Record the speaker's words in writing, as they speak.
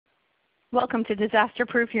Welcome to Disaster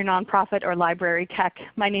Proof Your Nonprofit or Library Tech.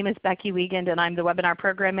 My name is Becky Wiegand and I'm the Webinar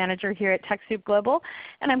Program Manager here at TechSoup Global,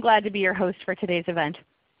 and I'm glad to be your host for today's event.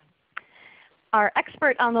 Our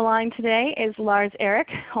expert on the line today is Lars Eric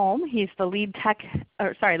Holm. He's the lead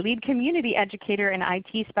community educator and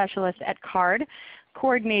IT specialist at CARD,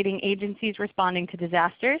 coordinating agencies responding to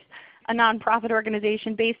disasters, a nonprofit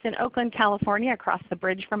organization based in Oakland, California, across the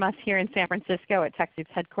bridge from us here in San Francisco at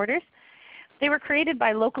TechSoup's headquarters. They were created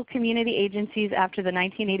by local community agencies after the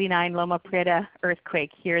 1989 Loma Prieta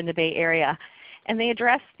earthquake here in the Bay Area, and they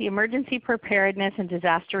address the emergency preparedness and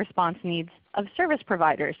disaster response needs of service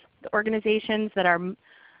providers, the organizations that are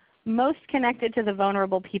most connected to the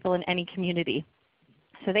vulnerable people in any community.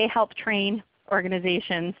 So they help train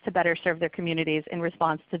organizations to better serve their communities in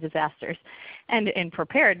response to disasters and in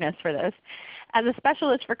preparedness for those. As a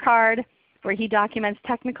specialist for CARD, where he documents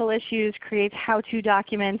technical issues, creates how-to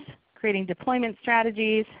documents, creating deployment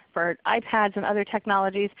strategies for iPads and other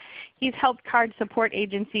technologies, he's helped CARD support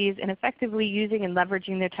agencies in effectively using and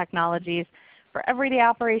leveraging their technologies for everyday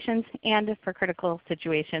operations and for critical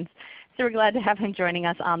situations. So we're glad to have him joining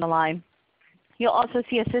us on the line. You'll also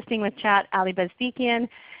see assisting with chat Ali Bezdikian,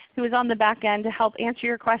 who is on the back end to help answer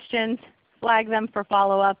your questions, flag them for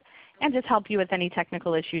follow-up, and just help you with any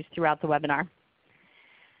technical issues throughout the webinar.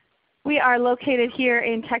 We are located here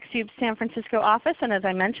in TechSoup's San Francisco office, and as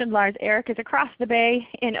I mentioned, Lars Eric is across the bay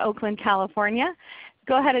in Oakland, California.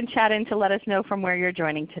 Go ahead and chat in to let us know from where you're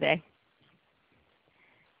joining today.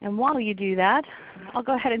 And while you do that, I'll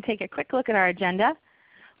go ahead and take a quick look at our agenda.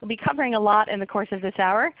 We'll be covering a lot in the course of this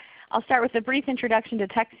hour. I'll start with a brief introduction to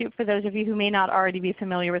TechSoup for those of you who may not already be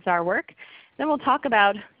familiar with our work. Then we'll talk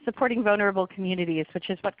about supporting vulnerable communities, which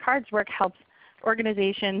is what CARD's work helps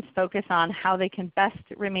organizations focus on, how they can best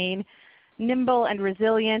remain nimble and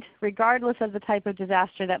resilient regardless of the type of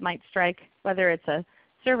disaster that might strike, whether it's a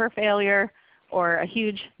server failure or a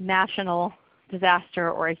huge national disaster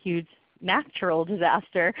or a huge natural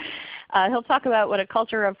disaster. He'll talk about what a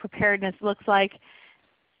culture of preparedness looks like,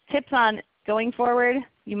 tips on going forward.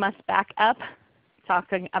 You must back up,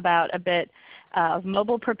 talking about a bit of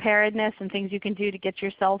mobile preparedness and things you can do to get your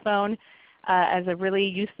cell phone as a really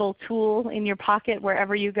useful tool in your pocket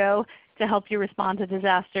wherever you go to help you respond to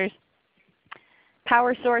disasters.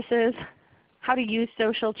 Power sources, how to use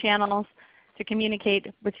social channels to communicate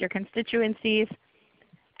with your constituencies,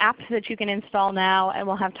 apps that you can install now, and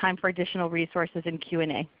we'll have time for additional resources in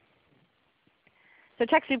Q&A. So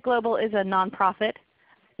TechSoup Global is a nonprofit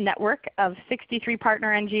network of 63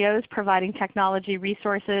 partner NGOs providing technology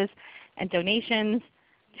resources and donations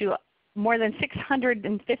to more than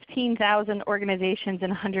 615,000 organizations in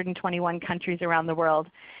 121 countries around the world.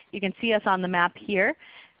 You can see us on the map here.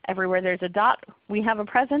 Everywhere there's a dot, we have a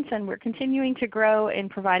presence, and we're continuing to grow in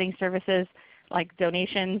providing services like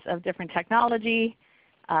donations of different technology,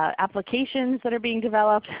 applications that are being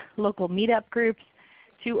developed, local meetup groups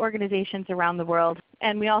to organizations around the world.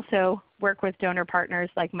 And we also work with donor partners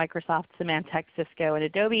like Microsoft, Symantec, Cisco, and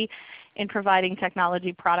Adobe in providing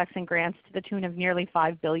technology products and grants to the tune of nearly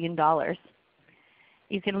 $5 billion.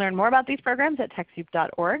 You can learn more about these programs at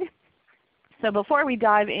TechSoup.org. So before we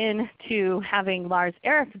dive into having Lars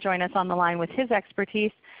Eric join us on the line with his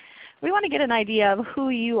expertise, we want to get an idea of who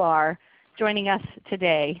you are joining us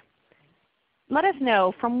today. Let us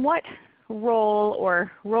know from what role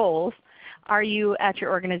or roles are you at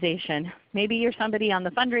your organization. Maybe you're somebody on the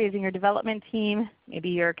fundraising or development team. Maybe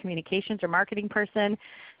you're a communications or marketing person.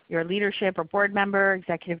 You're a leadership or board member,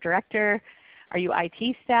 executive director. Are you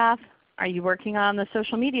IT staff? Are you working on the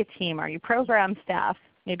social media team? Are you program staff?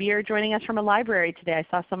 Maybe you're joining us from a library today. I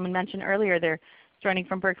saw someone mention earlier they're joining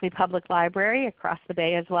from Berkeley Public Library across the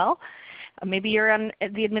bay as well. Maybe you're on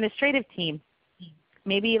the administrative team.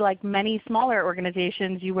 Maybe like many smaller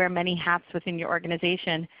organizations, you wear many hats within your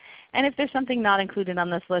organization. And if there's something not included on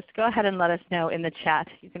this list, go ahead and let us know in the chat.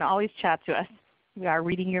 You can always chat to us. We are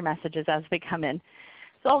reading your messages as they come in.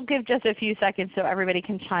 So I'll give just a few seconds so everybody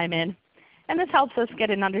can chime in. And this helps us get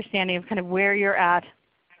an understanding of kind of where you're at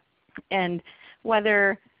and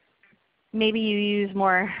whether maybe you use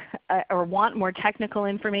more or want more technical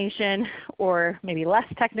information or maybe less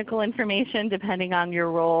technical information depending on your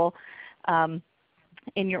role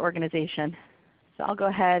in your organization. So I'll go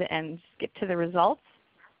ahead and skip to the results.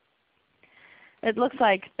 It looks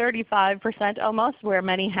like 35% almost wear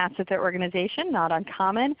many hats at their organization, not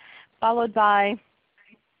uncommon, followed by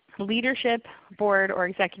leadership, board, or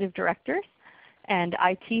executive directors, and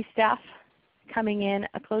IT staff coming in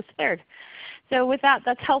a close third. So with that,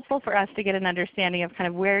 that's helpful for us to get an understanding of kind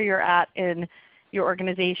of where you're at in your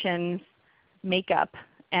organization's makeup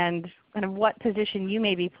and kind of what position you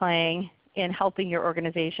may be playing in helping your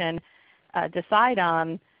organization decide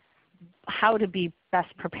on how to be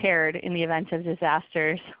best prepared in the event of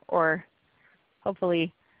disasters, or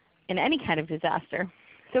hopefully in any kind of disaster.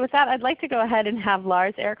 So with that, I'd like to go ahead and have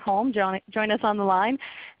Lars Eric Holm join us on the line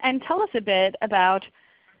and tell us a bit about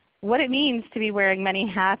what it means to be wearing many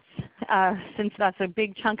hats, since that's a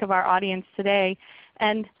big chunk of our audience today,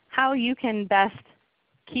 and how you can best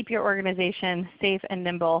keep your organization safe and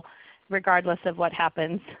nimble regardless of what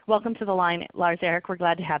happens. Welcome to the line, Lars Eric. We're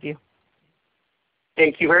glad to have you.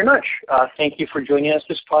 Thank you very much. Thank you for joining us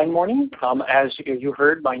this fine morning. As you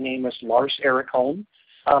heard, my name is Lars Eric Holm.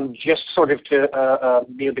 Just sort of to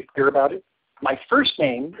be a bit clear about it, my first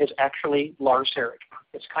name is actually Lars Eric.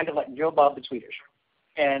 It's kind of like Joe Bob in Swedish.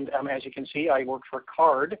 And as you can see, I work for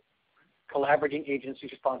CARD, Collaborating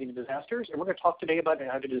Agencies Responding to Disasters, and we're going to talk today about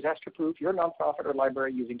how to disaster-proof your nonprofit or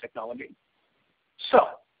library using technology. So,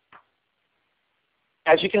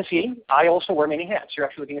 as you can see, I also wear many hats. You're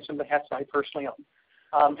actually looking at some of the hats I personally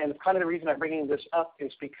own. And kind of the reason I'm bringing this up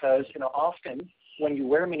is because often when you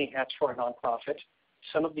wear many hats for a nonprofit,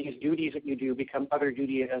 some of these duties that you do become other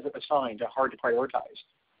duties as assigned, hard to prioritize.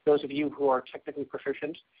 Those of you who are technically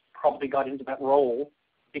proficient probably got into that role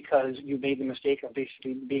because you made the mistake of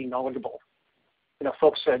basically being knowledgeable.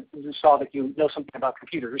 Folks saw that you know something about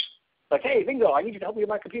computers, like, hey, bingo, I need you to help me with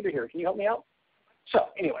my computer here. Can you help me out? So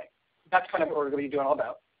anyway, that's kind of what we're going to be doing all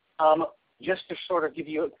about. Just to sort of give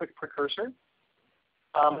you a quick precursor,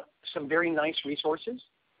 some very nice resources.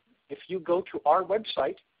 If you go to our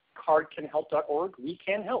website, cardcanhelp.org, we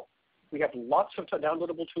can help. We have lots of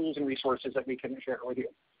downloadable tools and resources that we can share with you.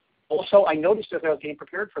 Also, I noticed as I was getting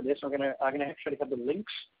prepared for this, I'm going to actually have the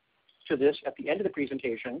links to this at the end of the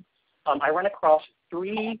presentation. I ran across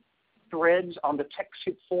 3 threads on the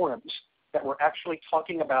TechSoup forums that were actually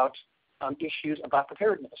talking about issues about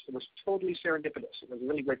preparedness. It was totally serendipitous. It was a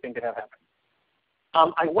really great thing to have happen.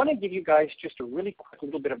 I want to give you guys just a really quick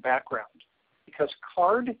little bit of background, because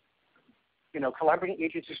CARD, Collaborating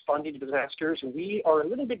Agencies Responding to Disasters, we are a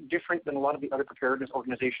little bit different than a lot of the other preparedness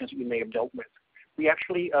organizations that you may have dealt with. We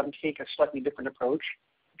actually take a slightly different approach,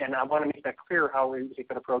 and I want to make that clear how we take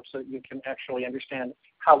that approach so that you can actually understand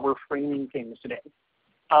how we're framing things today.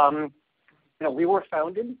 We were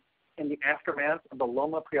founded in the aftermath of the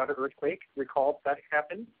Loma Prieta earthquake. Recall that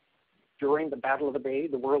happened during the Battle of the Bay,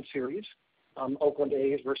 the World Series, Oakland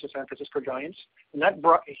A's versus San Francisco Giants, and that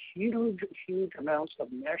brought a huge, huge amounts of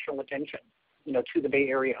national attention, to the Bay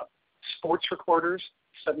Area. Sports reporters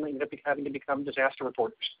suddenly ended up having to become disaster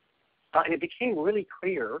reporters. And it became really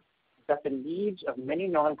clear that the needs of many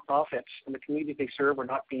nonprofits and the communities they serve were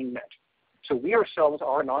not being met. So we ourselves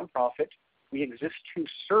are a nonprofit. We exist to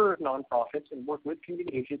serve nonprofits and work with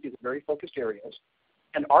community agencies in very focused areas.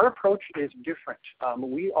 And our approach is different.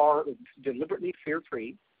 We are deliberately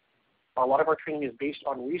fear-free. A lot of our training is based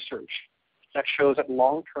on research that shows that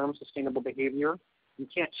long-term sustainable behavior, you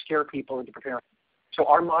can't scare people into preparing. So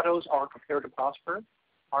our mottos are prepare to prosper.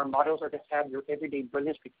 Our mottos are to have your everyday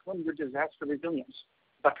brilliance become your disaster resilience.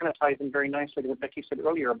 That kind of ties in very nicely to what Becky said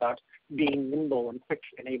earlier about being nimble and quick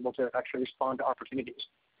and able to actually respond to opportunities.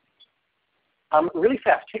 Really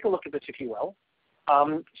fast, take a look at this if you will.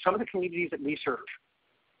 Some of the communities that we serve.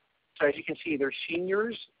 So as you can see, there's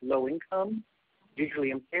seniors, low income,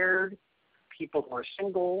 visually impaired, people who are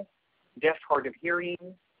single, deaf, hard of hearing,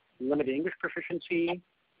 limited English proficiency,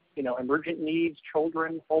 emergent needs,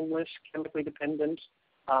 children, homeless, chemically dependent,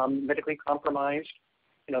 medically compromised.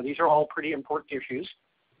 These are all pretty important issues.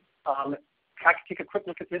 Take a quick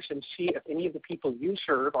look at this and see if any of the people you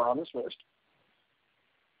serve are on this list.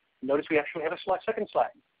 Notice we actually have a second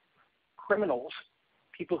slide. Criminals,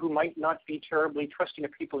 people who might not be terribly trusting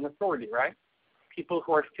of people in authority, right? People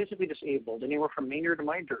who are physically disabled, anywhere from minor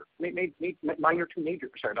to major,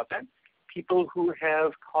 sorry about that. People who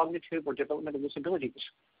have cognitive or developmental disabilities,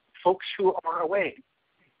 folks who are away,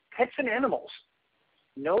 pets and animals.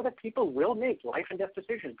 Know that people will make life and death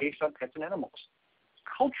decisions based on pets and animals.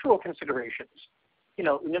 Cultural considerations.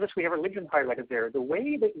 Notice we have religion highlighted there. The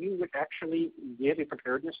way that you would actually give a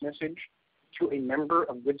preparedness message to a member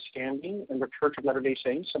of good standing in the Church of Latter-day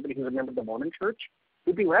Saints, somebody who's a member of the Mormon Church,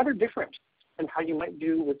 would be rather different than how you might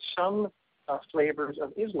do with some flavors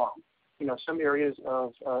of Islam. Some areas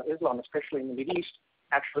of Islam, especially in the Middle East,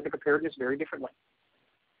 actually look at preparedness very differently.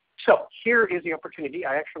 So here is the opportunity.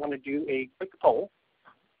 I actually want to do a quick poll.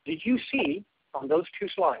 Did you see on those 2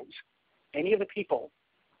 slides any of the people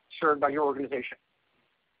served by your organization?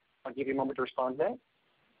 I'll give you a moment to respond to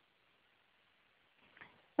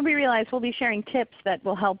that. We realize we'll be sharing tips that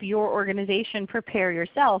will help your organization prepare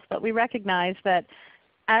yourself, but we recognize that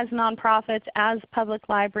as nonprofits, as public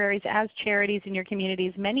libraries, as charities in your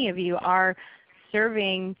communities, many of you are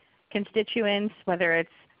serving constituents, whether it's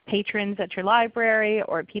patrons at your library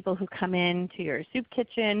or people who come in to your soup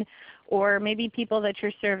kitchen, or maybe people that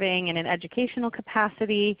you're serving in an educational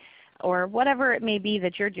capacity, or whatever it may be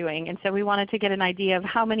that you're doing. And so we wanted to get an idea of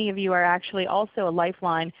how many of you are actually also a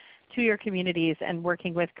lifeline to your communities and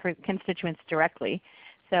working with constituents directly.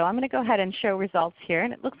 So I'm going to go ahead and show results here.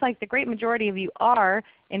 And it looks like the great majority of you are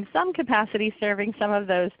in some capacity serving some of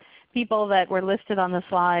those people that were listed on the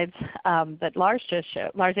slides that Lars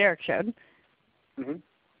Eric showed. Mm-hmm.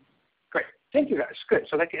 Great. Thank you guys. Good.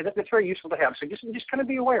 So that's very useful to have. So just kind of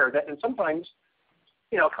be aware that, and sometimes,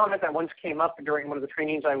 you know, a comment that once came up during one of the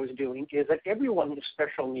trainings I was doing is that everyone has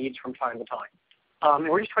special needs from time to time. And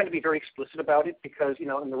we're just trying to be very explicit about it because, you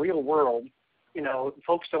know, in the real world, you know,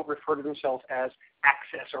 folks don't refer to themselves as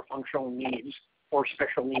access or functional needs or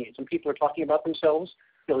special needs. When people are talking about themselves,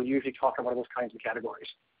 they'll usually talk about those kinds of categories.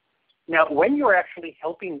 Now, when you're actually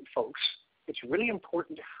helping folks, it's really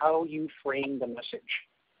important how you frame the message.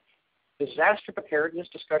 Disaster preparedness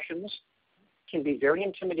discussions can be very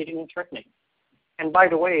intimidating and threatening. And by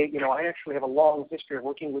the way, you know, I actually have a long history of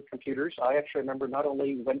working with computers. I actually remember not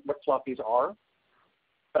only what floppies are,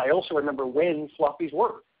 but I also remember when floppies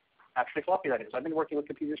were. Actually floppy, that is. I've been working with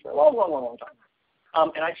computers for a long, long, long, long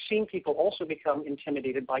time. And I've seen people also become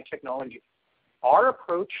intimidated by technology. Our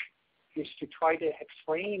approach is to try to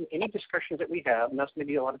frame any discussions that we have, and that's going to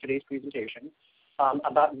be a lot of today's presentation,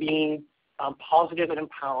 about being positive and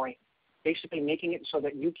empowering, basically making it so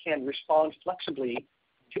that you can respond flexibly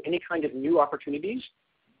to any kind of new opportunities,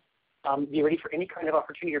 be ready for any kind of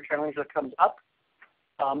opportunity or challenge that comes up,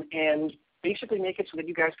 and basically make it so that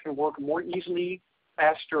you guys can work more easily,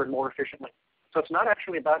 faster, and more efficiently. So it's not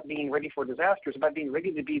actually about being ready for disasters, it's about being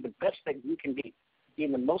ready to be the best that you can be,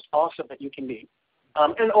 being the most awesome that you can be.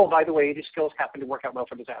 And oh, by the way, these skills happen to work out well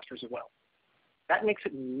for disasters as well. That makes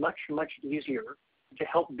it much, much easier to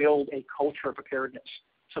help build a culture of preparedness,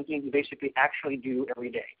 something you basically actually do every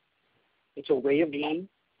day. It's a way of being.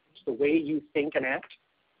 It's the way you think and act.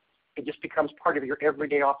 It just becomes part of your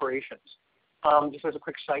everyday operations. Just as a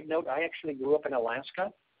quick side note, I actually grew up in Alaska.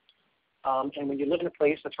 And when you live in a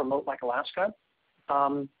place that's remote like Alaska,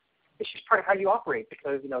 it's just part of how you operate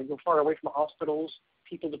because, you know, you're far away from hospitals.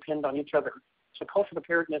 People depend on each other. So cultural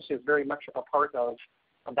preparedness is very much a part of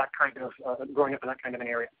that kind of growing up in that kind of an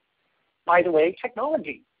area. By the way,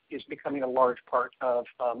 technology is becoming a large part of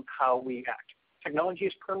how we act. Technology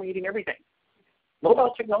is permeating everything.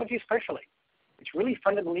 Mobile technology especially. It's really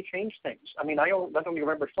fundamentally changed things. I mean, I not only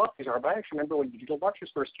remember what floppies are, but I actually remember when digital watches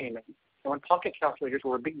first came in, and when pocket calculators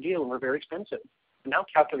were a big deal and were very expensive. And now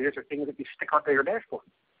calculators are things that you stick onto your dashboard.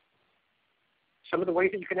 Some of the ways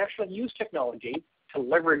that you can actually use technology to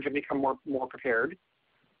leverage and become more prepared,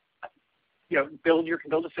 you know, build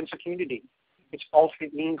a sense of community. It's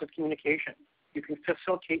alternate means of communication. You can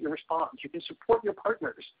facilitate your response. You can support your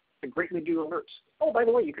partners to greatly do alerts. Oh, by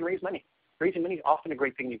the way, you can raise money. Raising money is often a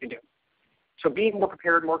great thing you can do. So being more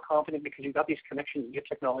prepared, more confident because you've got these connections via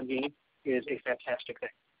technology is a fantastic thing.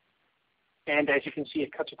 And as you can see,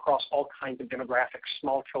 it cuts across all kinds of demographics,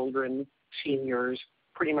 small children, seniors,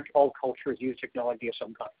 pretty much all cultures use technology of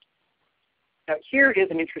some kind. Now here is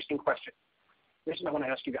an interesting question. This is what I want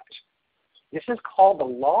to ask you guys. This is called the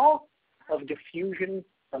law of diffusion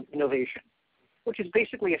of innovation, which is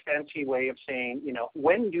basically a fancy way of saying, you know,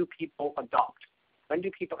 when do people adopt? When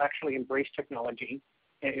do people actually embrace technology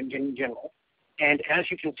in general? And as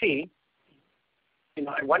you can see, you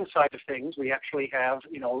know, on one side of things, we actually have,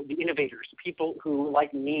 you know, the innovators, the people who,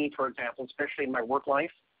 like me, for example, especially in my work life,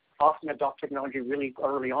 often adopt technology really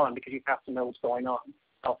early on because you have to know what's going on,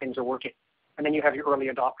 how things are working. And then you have your early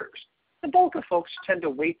adopters. The bulk of folks tend to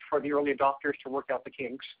wait for the early adopters to work out the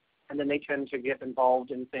kinks, and then they tend to get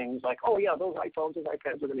involved in things like, oh yeah, those iPhones, those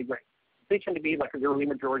iPads are really great. They tend to be like the early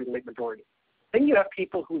majority, late majority. Then you have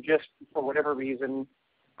people who just, for whatever reason,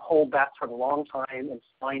 hold back for a long time and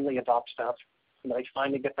finally adopt stuff. You know, they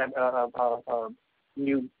finally get that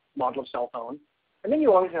new model of cell phone. And then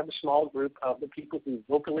you always have the small group of the people who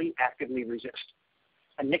vocally, actively resist.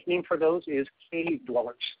 A nickname for those is cave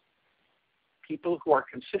dwellers. People who are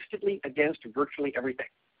consistently against virtually everything.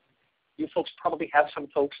 You folks probably have some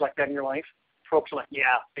folks like that in your life. Folks are like,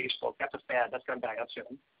 yeah, Facebook, that's a fad, that's going to die out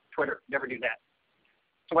soon. Twitter, never do that.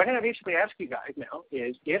 So what I basically ask you guys now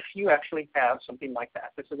is if you actually have something like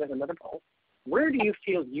that, this is another poll, where do you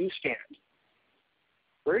feel you stand?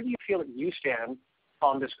 Where do you feel that you stand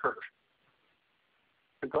on this curve?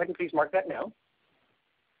 So go ahead and please mark that now.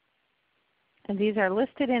 And these are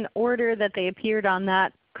listed in order that they appeared on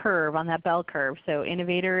that curve, on that bell curve. So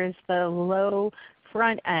innovator is the low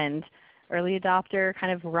front end. early adopter,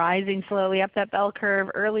 kind of rising slowly up that bell curve,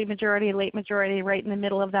 early majority, late majority, right in the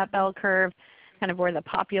middle of that bell curve, kind of where the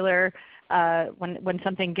popular, when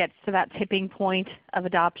something gets to that tipping point of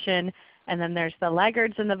adoption. And then there's the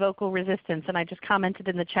laggards and the vocal resistance. And I just commented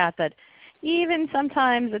in the chat that even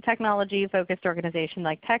sometimes a technology-focused organization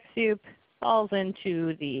like TechSoup falls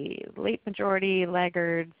into the late majority,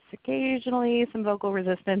 laggards, occasionally some vocal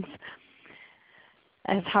resistance.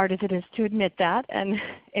 As hard as it is to admit that, and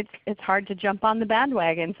it's hard to jump on the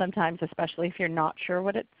bandwagon sometimes, especially if you're not sure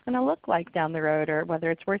what it's going to look like down the road or whether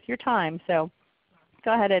it's worth your time. So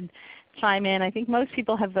go ahead and chime in. I think most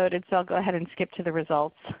people have voted, so I'll go ahead and skip to the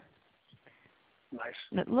results. Nice.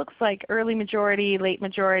 And it looks like early majority, late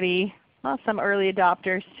majority, well, some early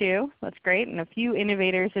adopters too. That's great, and a few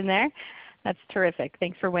innovators in there. That's terrific.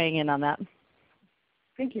 Thanks for weighing in on that.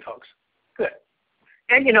 Thank you, folks. Good.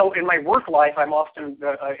 And in my work life, I'm often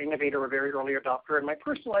an innovator or very early adopter. In my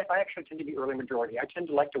personal life, I actually tend to be early majority. I tend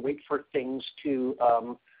to like to wait for things to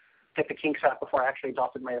get the kinks out before I actually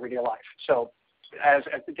adopt it in my everyday life. So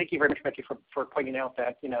thank you very much, Becky, for pointing out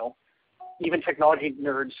that, even technology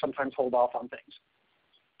nerds sometimes hold off on things.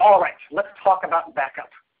 All right, let's talk about backup.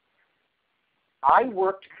 I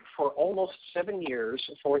worked for almost 7 years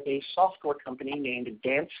for a software company named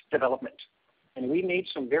Dance Development. And we made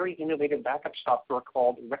some very innovative backup software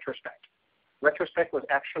called Retrospect. Retrospect was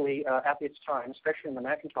actually, at its time, especially in the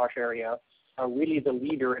Macintosh area, really the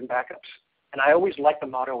leader in backups. And I always liked the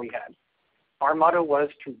motto we had. Our motto was,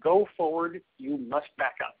 to go forward, you must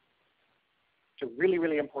back up. It's a really,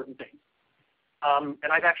 really important thing.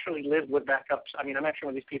 And I've actually lived with backups. I mean, I'm actually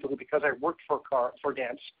one of these people who, because I worked for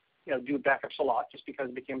Dance, do backups a lot just because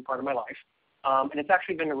it became part of my life. And it's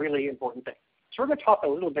actually been a really important thing. So we're going to talk a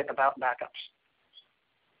little bit about backups.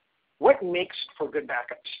 What makes for good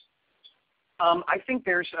backups? I think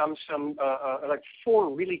there's like 4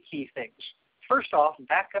 really key things. First off,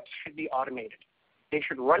 backups should be automated. They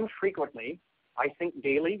should run frequently, I think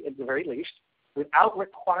daily at the very least, without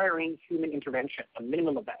requiring human intervention, a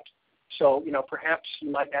minimum of that. So, perhaps you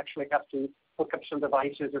might actually have to hook up some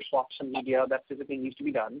devices or swap some media. That physically needs to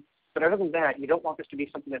be done. But other than that, you don't want this to be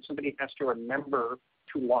something that somebody has to remember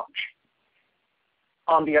to launch.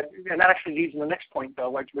 And that actually leads to the next point, though,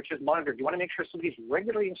 which is monitored. You want to make sure somebody's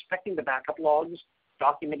regularly inspecting the backup logs,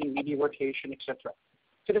 documenting media rotation, etc.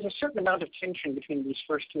 So there's a certain amount of tension between these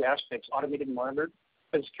first 2 aspects, automated and monitored,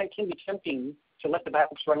 but it can be tempting to let the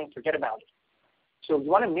backups run and forget about it. So you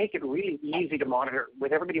want to make it really easy to monitor.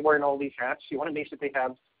 With everybody wearing all these hats, you want to basically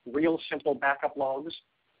have real simple backup logs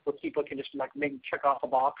where people can just maybe check off a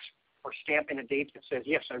box or stamp in a date that says,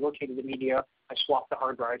 yes, I rotated the media, I swapped the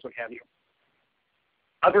hard drives, what have you.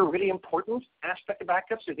 Other really important aspect of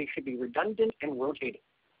backups is they should be redundant and rotating.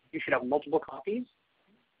 You should have multiple copies.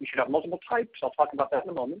 You should have multiple types. I'll talk about that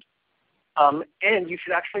in a moment. And you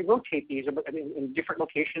should actually rotate these in different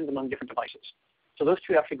locations among different devices. So those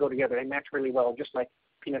 2 actually go together. They match really well, just like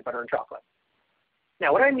peanut butter and chocolate.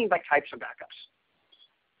 Now, what do I mean by types of backups?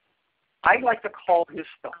 I like to call this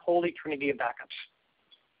the holy trinity of backups.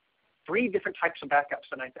 3 different types of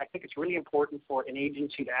backups, and I think it's really important for an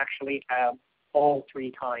agency to actually have all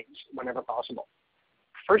 3 kinds whenever possible.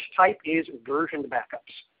 First type is versioned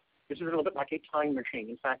backups. This is a little bit like a time machine.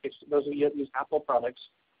 In fact, those of you that use Apple products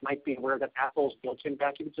might be aware that Apple's built-in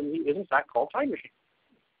backup is in fact called Time Machine.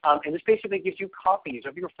 And this basically gives you copies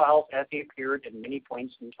of your files as they appeared at many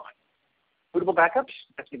points in time. Bootable backups,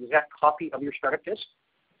 that's the exact copy of your startup disk.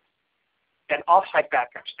 And offsite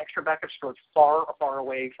backups, extra backups stored far, far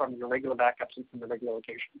away from your regular backups and from the regular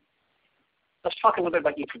location. Let's talk a little bit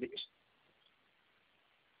about each of these.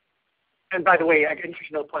 And by the way, I can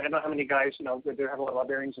just point, I don't know how many guys, there have a lot of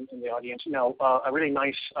librarians in the audience. A really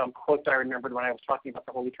nice quote that I remembered when I was talking about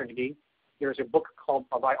the Holy Trinity. There's a book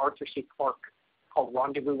by Arthur C. Clarke called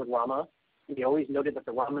Rendezvous with Rama. And he always noted that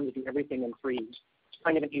the Ramans do everything in 3s. It's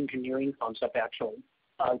kind of an engineering concept, actually,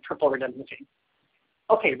 triple redundancy.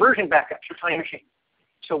 Okay, version backups, your time machine.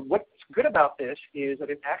 So what's good about this is that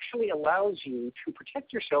it actually allows you to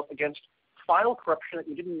protect yourself against file corruption that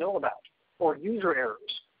you didn't know about, or user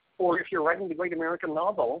errors. Or if you're writing the great American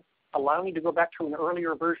novel, allowing you to go back to an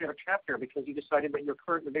earlier version of a chapter because you decided that your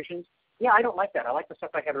current revisions, I don't like that. I like the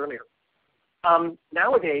stuff I had earlier.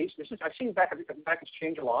 Nowadays, I've seen backups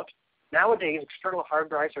change a lot. Nowadays, external hard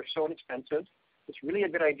drives are so inexpensive, it's really a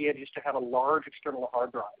good idea just to have a large external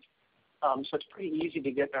hard drive. So it's pretty easy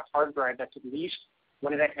to get a hard drive that's at least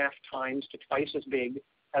 1.5 times to twice as big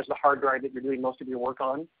as the hard drive that you're doing most of your work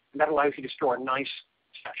on. And that allows you to store a nice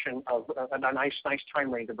section of a nice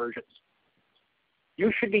time range of versions.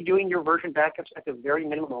 You should be doing your version backups at the very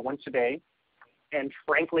minimum once a day. And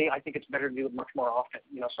frankly, I think it's better to do it much more often.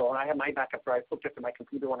 So when I have my backup drive hooked up to my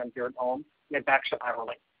computer when I'm here at home, and it backs up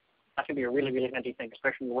hourly. That can be a really, really handy thing,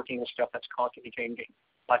 especially when you're working with stuff that's constantly changing,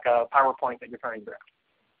 like a PowerPoint that you're trying to draft.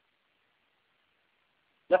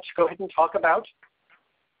 Let's go ahead and talk about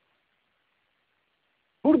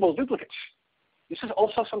bootable duplicates. This is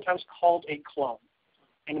also sometimes called a clone.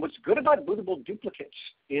 And what's good about bootable duplicates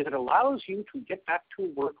is it allows you to get back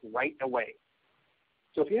to work right away.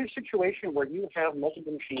 So if you're in a situation where you have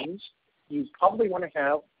multiple machines, you probably want to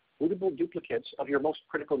have bootable duplicates of your most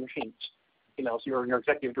critical machines. So your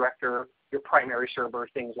executive director, your primary server,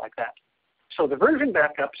 things like that. So the version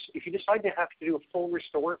backups, if you decide to have to do a full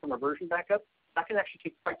restore from a version backup, that can actually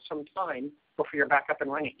take quite some time before you're back up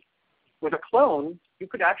and running. With a clone, you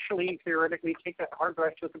could actually theoretically take that hard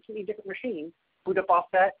drive to a completely different machine, boot up off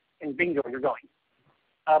that, and bingo, you're going.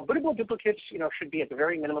 Bootable duplicates, should be at the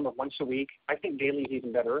very minimum of once a week. I think daily is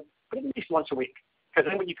even better, but at least once a week. Because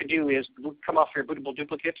then what you could do is come off your bootable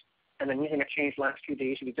duplicate, and then anything that changed last few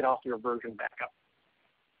days, you can get off your version backup.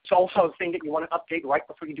 It's also a thing that you want to update right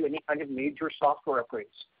before you do any kind of major software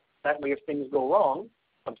upgrades. That way, if things go wrong,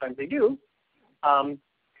 sometimes they do,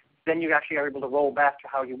 then you actually are able to roll back to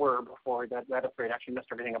how you were before that upgrade actually messed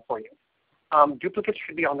everything up for you. Duplicates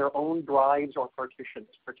should be on their own drives or partitions.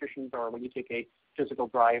 Partitions are when you take a physical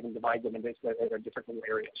drive and divide them into different little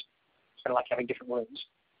areas. It's kind of like having different rooms.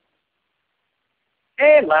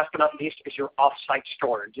 And last but not least is your off-site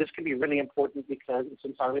storage. This can be really important because it's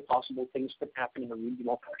entirely possible things could happen in a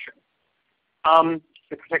regional fashion.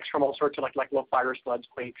 It protects from all sorts of like low fires, floods,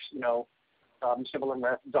 quakes, civil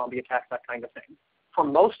unrest, zombie attacks, that kind of thing. For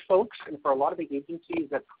most folks, and for a lot of the agencies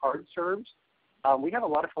that CARD serves, we have a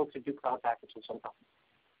lot of folks that do cloud backups of some kind.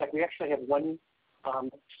 Like we actually have one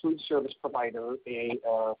food service provider, they're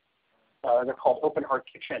called Open Heart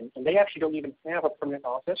Kitchen, and they actually don't even have a permanent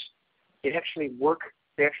office. They actually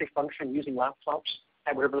function using laptops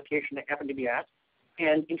at whatever location they happen to be at.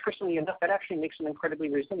 And interestingly enough, that actually makes them incredibly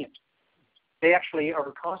resilient. They actually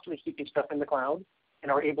are constantly keeping stuff in the cloud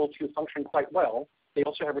and are able to function quite well. They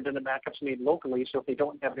also have redundant backups made locally, so if they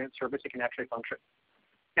don't have internet service, it can actually function.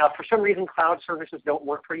 Now, if for some reason cloud services don't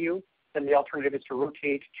work for you, then the alternative is to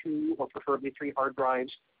rotate 2 or preferably 3 hard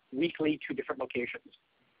drives weekly to different locations.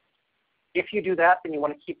 If you do that, then you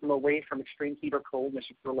want to keep them away from extreme heat or cold in a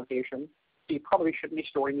secure location. So you probably shouldn't be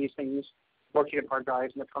storing these things, rotated hard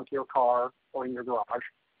drives in the trunk of your car or in your garage.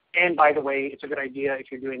 And by the way, it's a good idea if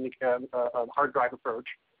you're doing a hard drive approach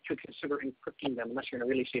to consider encrypting them unless you're in a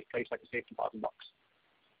really safe place like a safe deposit box.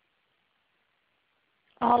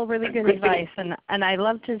 All really good advice, and I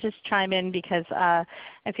love to just chime in because I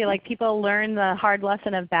feel like people learn the hard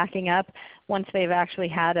lesson of backing up once they've actually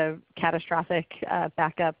had a catastrophic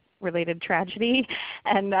backup-related tragedy.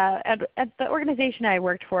 And at the organization I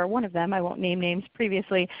worked for, one of them, I won't name names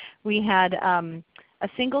previously, we had a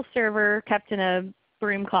single server kept in a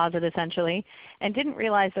broom closet essentially, and didn't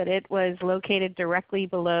realize that it was located directly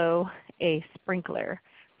below a sprinkler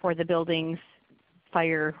for the building's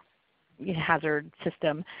fire hazard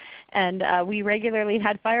system. And we regularly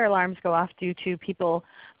had fire alarms go off due to people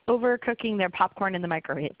overcooking their popcorn in the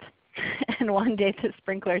microwave. And one day the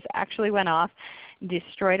sprinklers actually went off,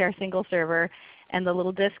 destroyed our single server, and the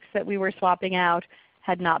little disks that we were swapping out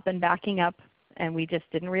had not been backing up, and we just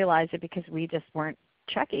didn't realize it because we just weren't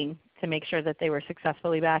checking to make sure that they were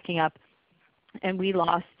successfully backing up. And we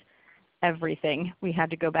lost everything. We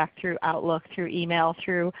had to go back through Outlook, through email,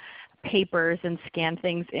 through papers and scan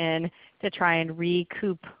things in to try and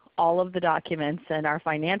recoup all of the documents and our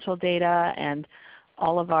financial data and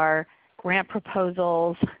all of our grant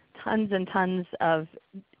proposals, tons and tons of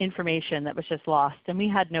information that was just lost. And we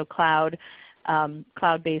had no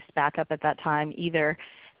cloud-based backup at that time either.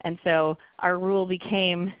 And so our rule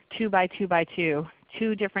became 2 by 2 by 2,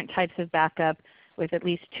 2 different types of backup with at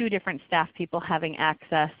least 2 different staff people having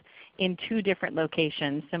access in 2 different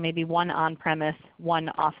locations, so maybe one on-premise, one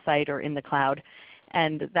off-site or in the cloud.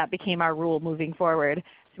 And that became our rule moving forward.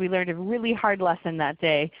 So we learned a really hard lesson that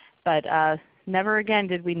day, but never again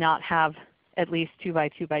did we not have at least 2 by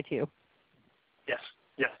 2 by 2. Yes.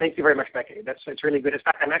 Yes. Thank you very much, Becky. It's really good. In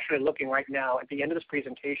fact, I'm actually looking right now. At the end of this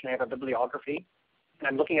presentation, I have a bibliography, and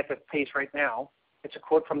I'm looking at the page right now. It's a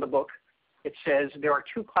quote from the book. It says, there are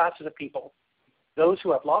 2 classes of people, those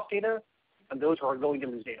who have lost data and those who are going to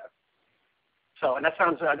lose data. So, and that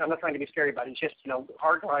sounds, I'm not trying to be scary about it. It's just,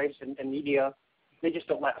 hard drives and media, they just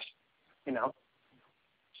don't last,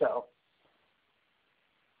 So,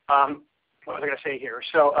 what was I going to say here?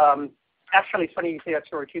 So, actually, it's funny you say that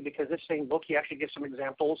story too, because this same book, he actually gives some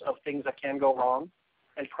examples of things that can go wrong.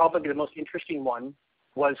 And probably the most interesting one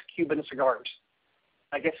was Cuban cigars.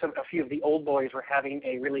 I guess a few of the old boys were having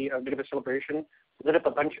a bit of a celebration, lit up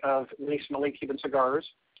a bunch of really smelly Cuban cigars,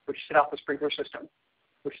 which set off the sprinkler system,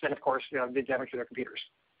 which then, of course, did damage to their computers.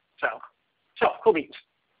 So cool beans.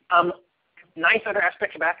 Nice other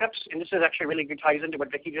aspects of backups, and this is actually really good, ties into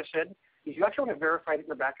what Vicki just said, is you actually want to verify that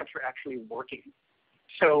your backups are actually working.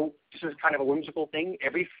 So this is kind of a whimsical thing.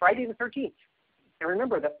 Every Friday the 13th, and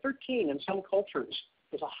remember that 13 in some cultures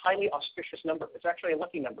is a highly auspicious number. It's actually a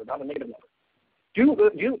lucky number, not a negative number.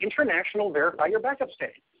 Do International Verify Your Backups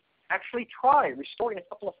Day. Actually try restoring a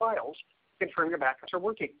couple of files to confirm your backups are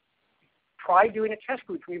working. Try doing a test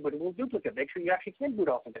boot from your bootable duplicate. Make sure you actually can boot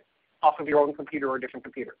off of your own computer or a different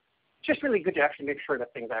computer. It's just really good to actually make sure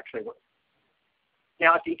that things actually work.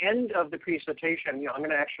 Now, at the end of the presentation, I'm going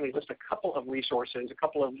to actually list a couple of resources, a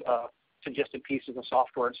couple of suggested pieces of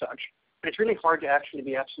software and such. But it's really hard to actually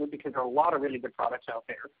be absolute because there are a lot of really good products out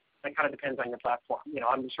there. It kind of depends on your platform.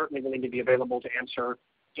 I'm certainly willing to be available to answer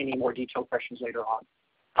any more detailed questions later on.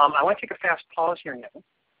 I want to take a fast pause here now.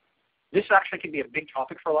 This actually could be a big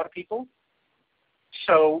topic for a lot of people.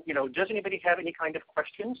 So, does anybody have any kind of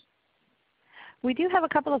questions? We do have a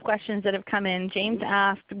couple of questions that have come in. James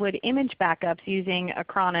asked, would image backups using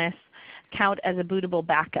Acronis count as a bootable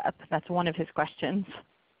backup? That's one of his questions.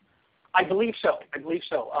 I believe so. We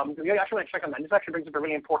actually want to check on that. This actually brings up a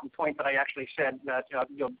really important point that I actually said that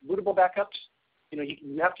bootable backups,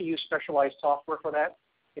 you have to use specialized software for that.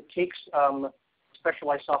 It takes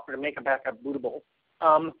specialized software to make a backup bootable.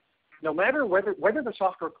 No matter whether the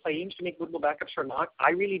software claims to make bootable backups or not, I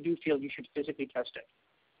really do feel you should physically test it.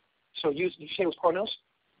 So did you say it was Kronos?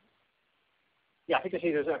 Yeah, I think I say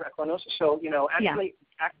it was Kronos. So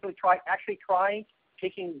actually try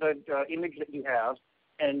taking the image that you have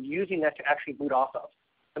and using that to actually boot off of.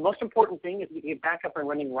 The most important thing is to get back up and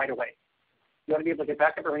running right away. You want to be able to get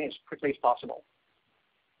back up and running as quickly as possible.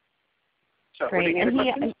 So great.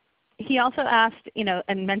 And he also asked,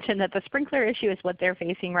 and mentioned that the sprinkler issue is what they're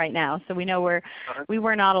facing right now. So we know we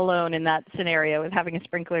were not alone in that scenario with having a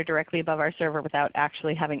sprinkler directly above our server without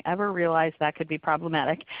actually having ever realized that could be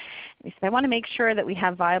problematic. He said, I want to make sure that we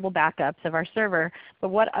have viable backups of our server, but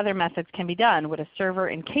what other methods can be done? Would a server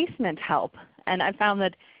encasement help? And I found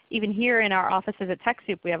that even here in our offices at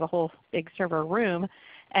TechSoup, we have a whole big server room,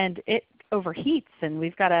 and it overheats, and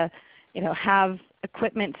we've got to have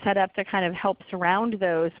equipment set up to kind of help surround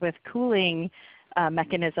those with cooling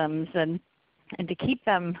mechanisms and to keep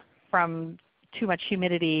them from too much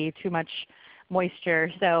humidity, too much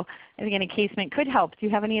moisture. So I think an encasement could help. Do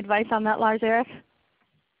you have any advice on that, Lars Eric?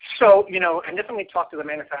 So, and definitely talk to the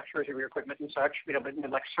manufacturers of your equipment and such,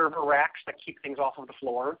 but like server racks that keep things off of the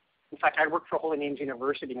floor. In fact, I worked for Holy Names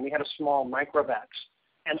University, and we had a small microvacs.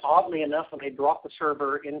 And oddly enough, when they dropped the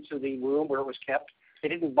server into the room where it was kept, they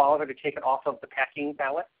didn't bother to take it off of the packing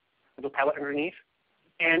pallet, the pallet underneath.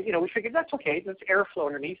 And we figured that's okay, there's airflow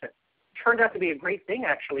underneath it. Turned out to be a great thing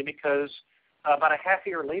actually, because about a half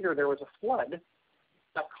year later there was a flood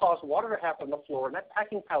that caused water to happen on the floor, and that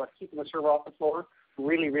packing pallet keeping the server off the floor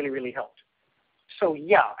really, really, really helped. So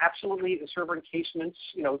yeah, absolutely, the server encasements,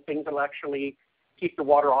 things that will actually keep the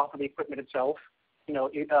water off of the equipment itself.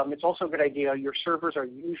 It's also a good idea. Your servers are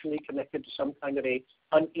usually connected to some kind of a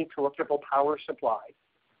uninterruptible power supply,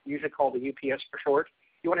 usually called the UPS for short.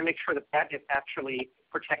 You want to make sure that that is actually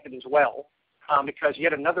protected as well, because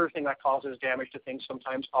yet another thing that causes damage to things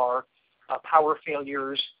sometimes are power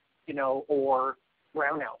failures, or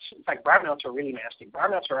brownouts. In fact, brownouts are really nasty.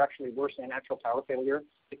 Brownouts are actually worse than natural power failure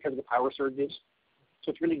because of the power surges.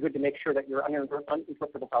 So it's really good to make sure that your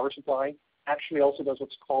uninterruptible power supply actually also does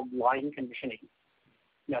what's called line conditioning.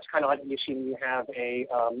 It's kind of like you see when you have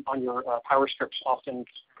on your power strips often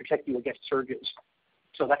protect you against surges.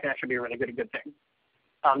 So that can actually be a really good thing.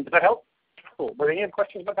 Does that help? Cool. Were there any other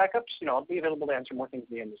questions about backups? I'll be available to answer more things at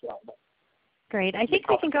the end as well. But great. I think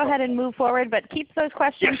we can go ahead and move forward, but keep those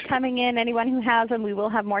questions coming in. Anyone who has them, we will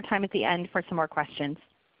have more time at the end for some more questions.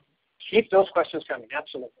 Keep those questions coming,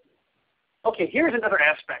 absolutely. Okay, here's another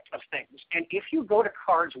aspect of things. And if you go to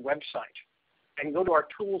CARD's website and go to our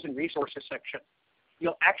Tools and Resources section,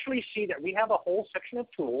 you'll actually see that we have a whole section of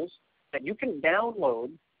tools that you can download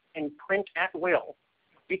and print at will.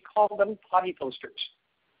 We call them potty posters.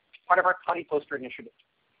 It's part of our potty poster initiative.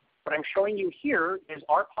 What I'm showing you here is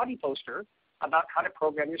our potty poster about how to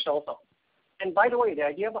program your cell phone. And by the way, the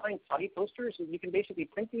idea behind potty posters is you can basically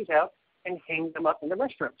print these out and hang them up in the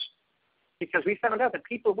restrooms. Because we found out that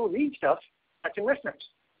people will read stuff that's in restrooms.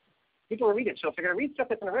 People will read it. So if they're going to read stuff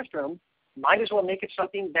that's in the restroom, might as well make it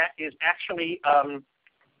something that is actually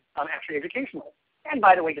educational. And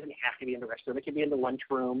by the way, it doesn't have to be in the restroom. It can be in the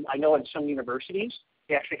lunchroom. I know in some universities,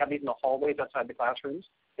 they actually have these in the hallways outside the classrooms.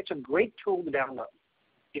 It's a great tool to download.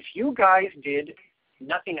 If you guys did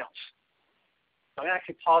nothing else, I'm going to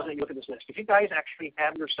actually pause and look at this list. If you guys actually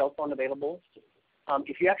have your cell phone available,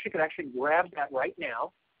 if you actually could actually grab that right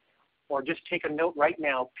now, or just take a note right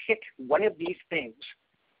now, pick one of these things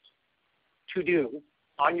to do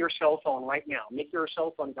on your cell phone right now. Make your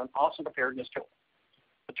cell phone an awesome preparedness tool.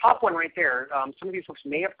 The top one right there, some of you folks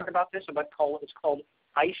may have heard about this, but it's called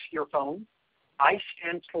ICE Your Phone. ICE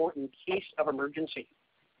stands for In Case of Emergency.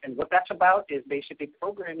 And what that's about is basically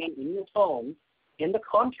programming in your phone, in the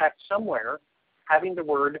contact somewhere, having the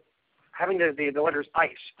letters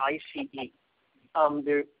ICE, I-C-E.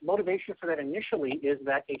 The motivation for that initially is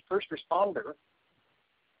that a first responder,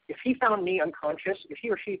 if he found me unconscious, if he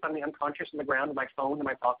or she found me unconscious on the ground with my phone in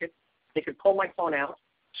my pocket, they could pull my phone out,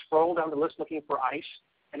 scroll down the list looking for ICE,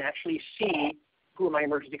 and actually see who my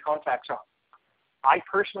emergency contacts are. I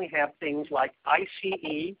personally have things like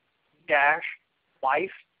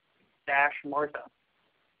ICE-wife-Martha,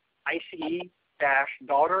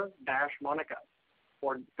 ICE-daughter-Monica,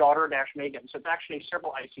 or daughter-Megan. So it's actually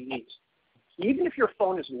several ICEs. Even if your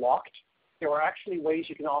phone is locked, there are actually ways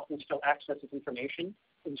you can often still access this information.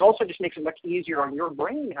 It also just makes it much easier on your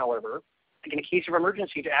brain, however, in a case of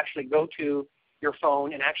emergency, to actually go to your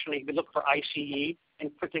phone and actually look for ICE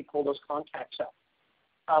and quickly pull those contacts up.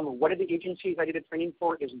 One of the agencies I did a training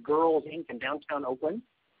for is Girls Inc. in downtown Oakland,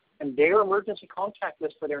 and their emergency contact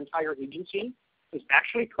list for their entire agency is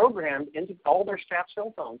actually programmed into all their staff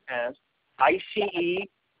cell phones as ICE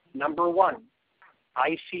number 1,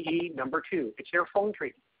 ICE number 2. It's their phone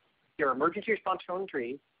tree. Their emergency response phone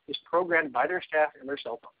tree is programmed by their staff and their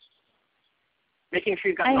cell phones. Making sure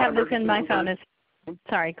you've got. I have this in my phone.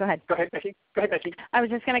 Sorry, go ahead. Go ahead, Becky. I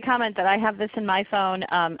was just going to comment that I have this in my phone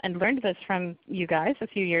and learned this from you guys a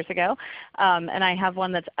few years ago. And I have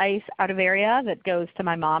one that's ICE out of area that goes to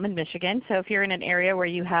my mom in Michigan. So if you're in an area where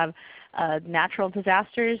you have natural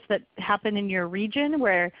disasters that happen in your region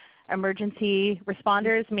where emergency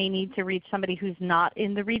responders may need to reach somebody who's not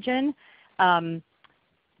in the region,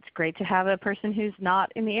 it's great to have a person who's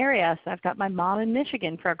not in the area. So I've got my mom in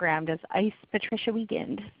Michigan programmed as ICE Patricia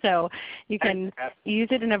Weekend. So you can use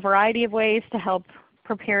it in a variety of ways to help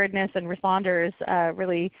preparedness and responders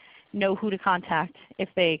really know who to contact if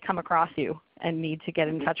they come across you and need to get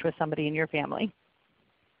in touch with somebody in your family.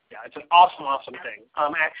 Yeah, it's an awesome thing.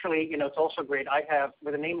 Actually, it's also great. I have,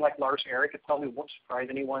 with a name like Lars Eric, it probably won't surprise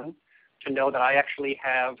anyone to know that I actually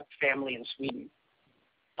have family in Sweden.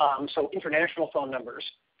 So international phone numbers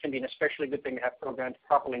can be an especially good thing to have programmed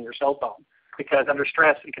properly in your cell phone, because under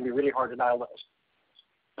stress it can be really hard to dial those.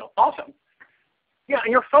 So awesome. Yeah,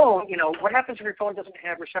 and your phone, what happens if your phone doesn't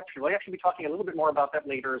have reception? We'll actually be talking a little bit more about that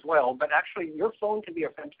later as well, but actually your phone can be a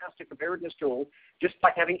fantastic preparedness tool just by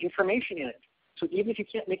having information in it. So even if you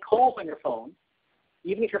can't make calls on your phone,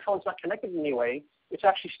 even if your phone's not connected in any way, it's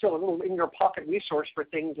actually still a little in your pocket resource for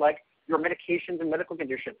things like your medications and medical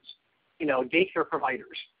conditions, daycare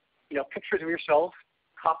providers, pictures of yourself,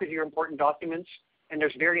 copies of your important documents, and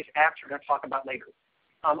there's various apps we're going to talk about later.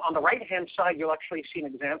 On the right-hand side, you'll actually see an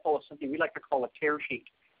example of something we like to call a tear sheet.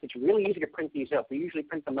 It's really easy to print these up. We usually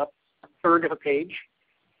print them up a third of a page.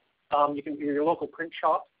 Your local print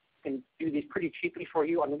shop can do these pretty cheaply for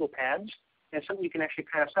you on little pads, and something you can actually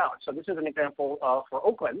pass out. So this is an example for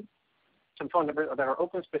Oakland, some phone numbers that are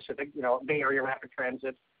Oakland specific, Bay Area Rapid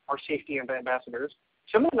Transit, our safety ambassadors.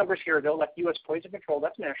 Some of the numbers here, though, like U.S. Poison Control,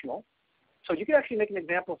 that's national. So you can actually make an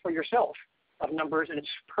example for yourself of numbers, and it's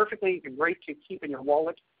perfectly great to keep in your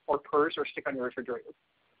wallet or purse or stick on your refrigerator.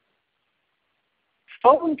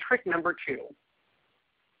 Phone trick number 2,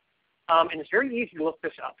 and it's very easy to look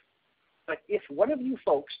this up, but if one of you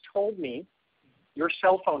folks told me your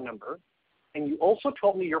cell phone number, and you also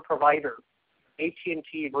told me your provider,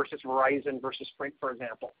 AT&T versus Verizon versus Sprint, for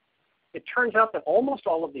example, it turns out that almost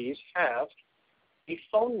all of these have a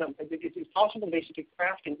phone number. It's possible to basically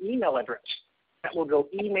craft an email address that will go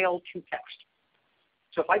email to text.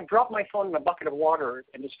 So if I dropped my phone in a bucket of water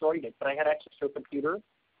and destroyed it, but I had access to a computer,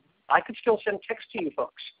 I could still send text to you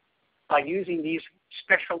folks by using these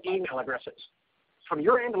special email addresses. From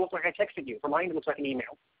your end, it looks like I texted you. From mine, it looks like an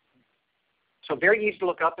email. So very easy to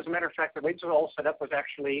look up. As a matter of fact, the way this was all set up was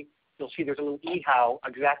actually, you'll see there's a little e-how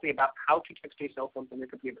exactly about how to text a cell phone from your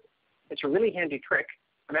computer. It's a really handy trick.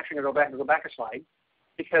 I'm actually going to go back a slide,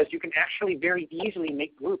 because you can actually very easily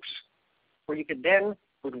make groups where you could then,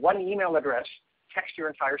 with one email address, text your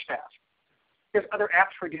entire staff. There's other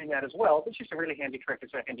apps for doing that as well. It's just a really handy trick.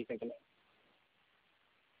 It's a handy thing to know.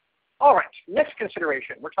 All right, next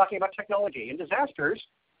consideration. We're talking about technology. In disasters,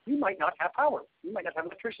 you might not have power. You might not have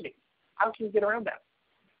electricity. How can you get around that?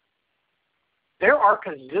 There are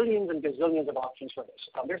gazillions and gazillions of options for this.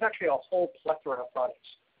 There's actually a whole plethora of products.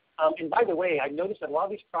 And by the way, I've noticed that a lot of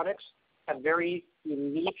these products have very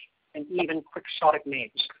unique and even quixotic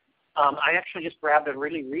names. I actually just grabbed a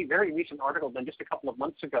very recent article done just a couple of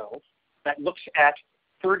months ago that looks at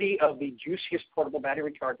 30 of the juiciest portable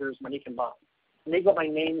battery chargers money can buy. And they go by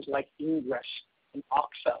names like Ingress and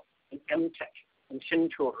Oxa and MTech and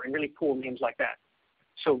Cintur and really cool names like that.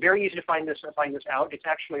 So very easy to find this out. It's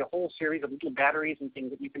actually a whole series of little batteries and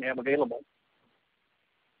things that you can have available.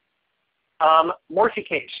 Morphe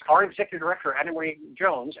case. Our executive director, Anna Marie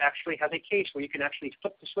Jones, actually has a case where you can actually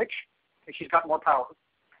flip the switch and she's got more power.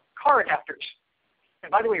 Car adapters.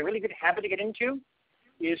 And by the way, a really good habit to get into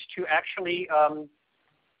is to actually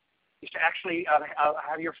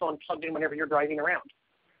have your phone plugged in whenever you're driving around.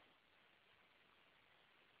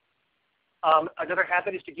 Another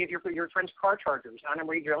habit is to give your friends car chargers. Anna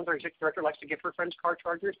Marie Jones, our executive director, likes to give her friends car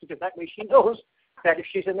chargers because that way she knows that if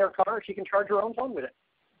she's in their car, she can charge her own phone with it.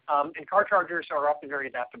 And car chargers are often very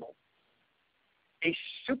adaptable. A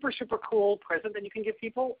super, super cool present that you can give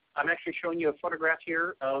people, I'm actually showing you a photograph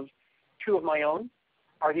here of two of my own,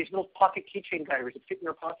 are these little pocket keychain batteries that fit in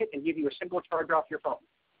your pocket and give you a simple charge off your phone.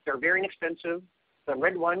 They're very inexpensive. The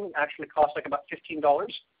red one actually costs like about $15.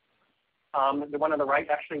 The one on the right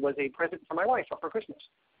actually was a present for my wife for Christmas.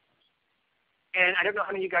 And I don't know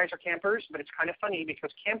how many of you guys are campers, but it's kind of funny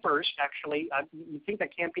because campers actually, you think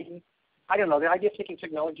that camping, I don't know, the idea of taking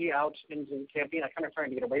technology out in camping, I'm kind of trying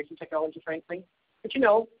to get away from technology, frankly. But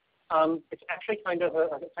it's actually kind of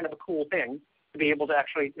a cool thing to be able to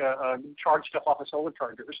actually charge stuff off of solar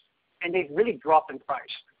chargers. And they've really dropped in price.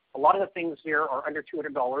 A lot of the things here are under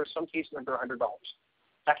 $200, some cases under $100.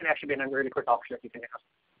 That can actually be a really quick option if you can have.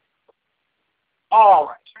 All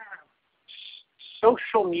right.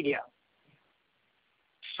 Social media.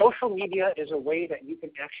 Social media is a way that you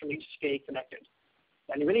can actually stay connected.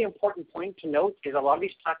 And a really important point to note is a lot of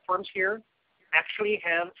these platforms here actually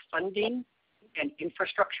have funding and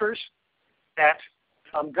infrastructures that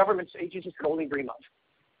governments, agencies could only dream of.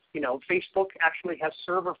 Facebook actually has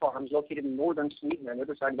server farms located in northern Sweden on the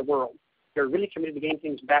other side of the world. They're really committed to getting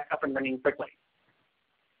things back up and running quickly.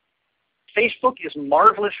 Facebook is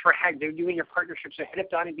marvelous for doing your partnerships ahead of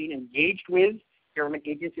time and being engaged with government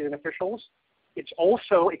agencies and officials. It's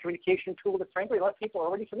also a communication tool that, frankly, a lot of people are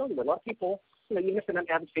already familiar with. A lot of people, even if they're not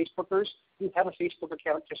avid Facebookers, you have a Facebook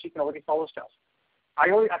account just so you can already follow stuff. I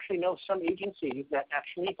actually know some agencies that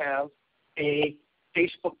actually have a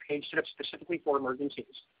Facebook page set up specifically for emergencies.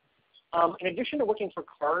 In addition to working for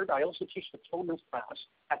CARD, I also teach the children's class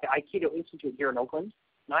at the Aikido Institute here in Oakland.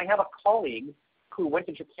 And I have a colleague who went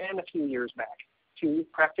to Japan a few years back to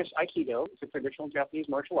practice Aikido, it's a traditional Japanese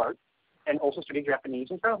martial art, and also study Japanese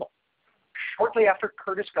and travel. Shortly after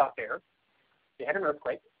Curtis got there, they had an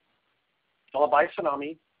earthquake, followed by a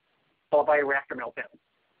tsunami, followed by a reactor meltdown.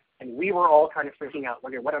 And we were all kind of freaking out,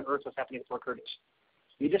 wondering what on earth was happening for Curtis.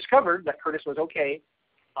 We discovered that Curtis was okay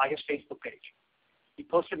by his Facebook page. He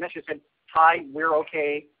posted a message that said, "Hi, we're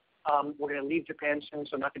okay. We're going to leave Japan soon,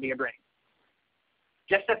 so not to be a drain."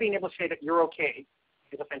 Just that being able to say that you're okay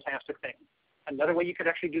is a fantastic thing. Another way you could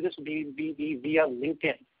actually do this would be via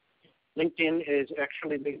LinkedIn. LinkedIn is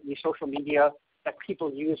actually the social media that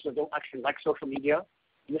people use that don't actually like social media.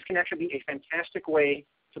 And this can actually be a fantastic way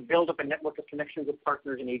to build up a network of connections with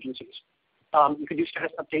partners and agencies. You can do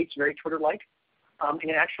status updates, very Twitter-like, and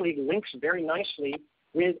it actually links very nicely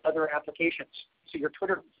with other applications. So your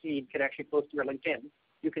Twitter feed can actually post to your LinkedIn.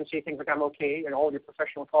 You can say things like, "I'm okay," and all of your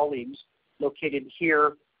professional colleagues located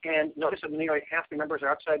here. And notice that nearly half the members are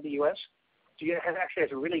outside the U.S. So it actually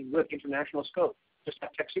has a really good international scope, just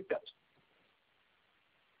like TechSoup does.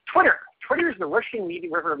 Twitter. Twitter is the rushing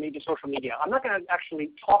river of social media. I'm not going to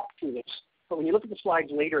actually talk to this, but when you look at the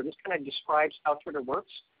slides later, this kind of describes how Twitter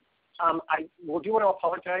works. I will do want to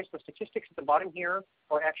apologize. The statistics at the bottom here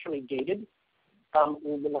are actually dated.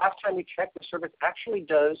 The last time we checked, the service actually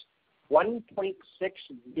does 1.6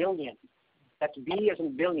 billion, that's B as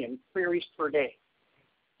in billion, queries per day.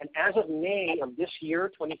 And as of May of this year,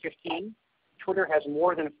 2015, Twitter has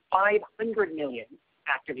more than 500 million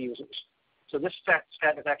active users. So this stat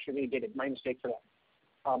is actually really dated. My mistake for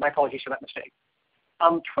that. My apologies for that mistake.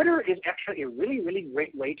 Twitter is actually a really, really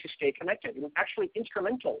great way to stay connected. It was actually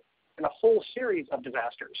instrumental in a whole series of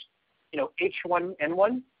disasters.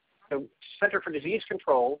 H1N1, the Center for Disease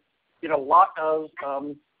Control, did a lot of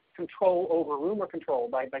control over rumor control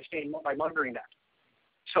by monitoring that.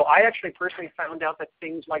 So I actually personally found out that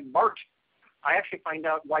things like BART, I actually find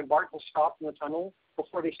out why BART will stop in the tunnel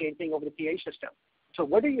before they say anything over the PA system. So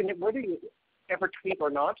whether you ever tweet or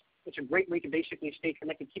not, it's a great way to basically stay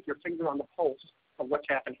connected, keep your finger on the pulse of what's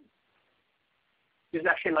happening. This is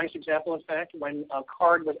actually a nice example, in fact, when a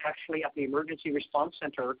card was actually at the Emergency Response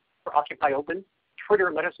Center for Occupy Open.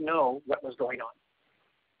 Twitter let us know what was going on.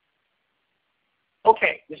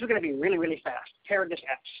 Okay, this is going to be really, really fast. Preparedness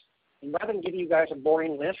apps. And rather than giving you guys a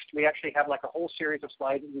boring list, we actually have like a whole series of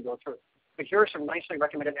slides that we go through. But here are some nicely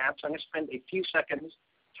recommended apps. I'm going to spend a few seconds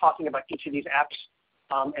talking about each of these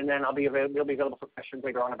apps, and then they'll be available for questions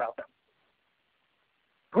later on about them.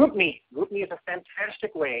 GroupMe. GroupMe is a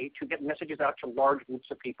fantastic way to get messages out to large groups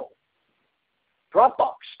of people.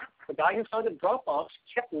 Dropbox. The guy who founded Dropbox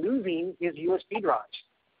kept losing his USB drives.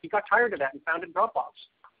 He got tired of that and founded Dropbox.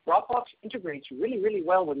 Dropbox integrates really, really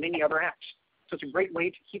well with many other apps. So it's a great way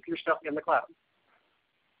to keep your stuff in the cloud.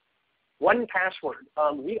 1Password.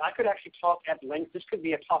 I could actually talk at length. This could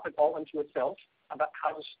be a topic all unto itself about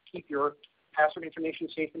how to keep your password information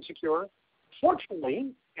safe and secure.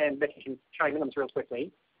 Fortunately, and Becky can chime in on this real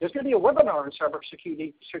quickly, there's going to be a webinar on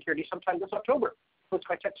cybersecurity sometime this October. So it's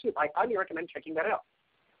by TechSoup. I highly recommend checking that out.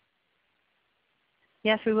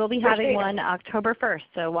 Yes, we will be having one October 1st,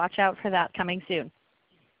 so watch out for that coming soon.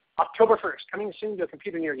 October 1st, coming soon to a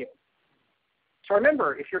computer near you. So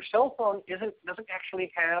remember, if your cell phone doesn't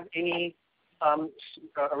actually have any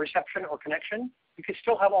reception or connection, you can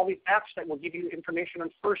still have all these apps that will give you information on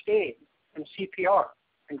first aid and CPR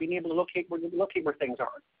and being able to locate where things are.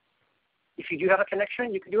 If you do have a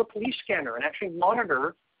connection, you can do a police scanner and actually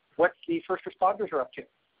monitor what the first responders are up to.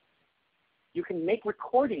 You can make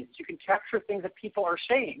recordings. You can capture things that people are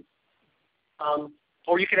saying.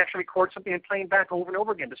 Or you can actually record something and play it back over and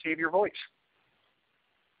over again to save your voice.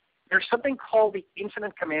 There's something called the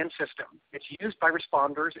Incident Command System. It's used by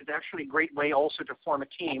responders. It's actually a great way also to form a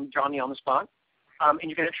team, Johnny on the spot. And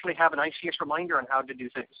you can actually have an ICS reminder on how to do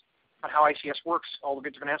things, on how ICS works, all the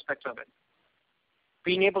different aspects of it.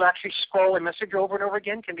 Being able to actually scroll a message over and over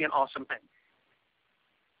again can be an awesome thing.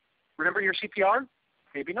 Remember your CPR?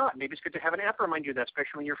 Maybe not. Maybe it's good to have an app remind you that,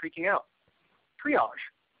 especially when you're freaking out. Triage.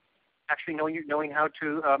 Actually knowing how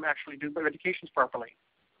to actually do medications properly.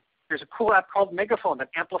 There's a cool app called Megaphone that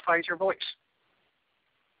amplifies your voice.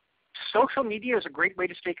 Social media is a great way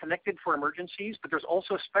to stay connected for emergencies, but there's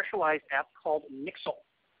also a specialized app called Nixle.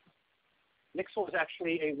 Nixle is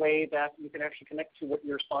actually a way that you can actually connect to what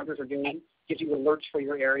your responders are doing, gives you alerts for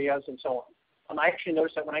your areas and so on. I actually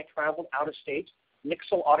noticed that when I traveled out of state,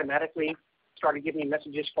 Nixle automatically started giving me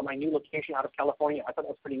messages for my new location out of California. I thought that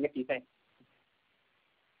was a pretty nifty thing.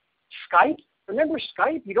 Skype. Remember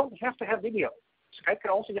Skype? You don't have to have video. Skype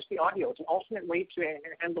can also just be audio. It's an alternate way to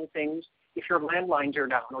handle things if your landlines are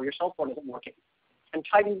down or your cell phone isn't working. And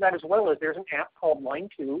tied into that as well is there's an app called Line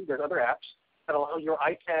 2. There's other apps that allow your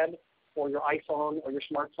iPad or your iPhone or your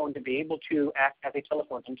smartphone to be able to act as a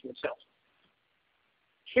telephone unto itself.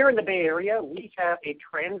 Here in the Bay Area, we have a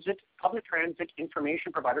public transit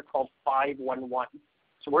information provider called 511.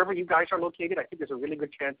 So wherever you guys are located, I think there's a really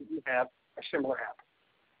good chance that you have a similar app.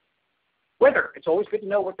 Weather. It's always good to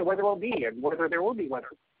know what the weather will be and whether there will be weather.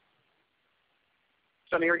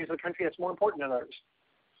 Some areas of the country that's more important than others.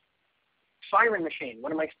 Siren machine.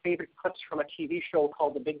 One of my favorite clips from a TV show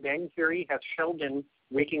called The Big Bang Theory has Sheldon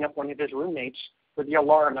waking up one of his roommates with the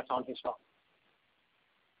alarm that's on his phone.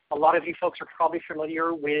 A lot of you folks are probably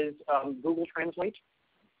familiar with Google Translate,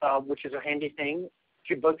 which is a handy thing.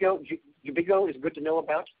 Jubigo is good to know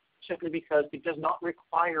about simply because it does not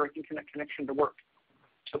require an internet connection to work.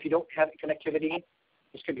 So if you don't have connectivity,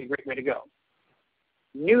 this could be a great way to go.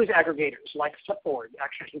 News aggregators like Flipboard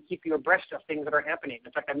actually can keep you abreast of things that are happening.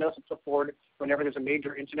 In fact, I've noticed that Flipboard, whenever there's a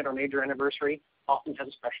major incident or major anniversary, often has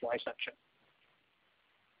a specialized section.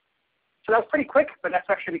 So that's pretty quick, but that's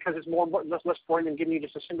actually because it's less boring than giving you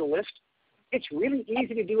just a single list. It's really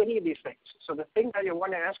easy to do any of these things. So the thing that you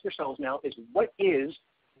want to ask yourselves now is, what is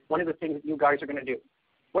one of the things that you guys are going to do?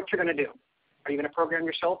 What you're going to do? Are you going to program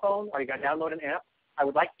your cell phone? Are you going to download an app? I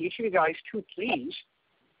would like each of you guys to please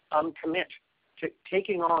commit to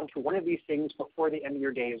taking on to one of these things before the end of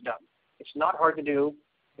your day is done. It's not hard to do.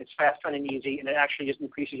 It's fast, fun, and easy, and it actually just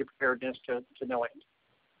increases your preparedness to no end.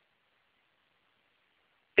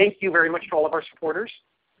 Thank you very much to all of our supporters.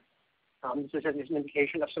 This is an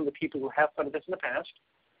indication of some of the people who have funded this in the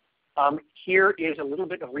past. Here is a little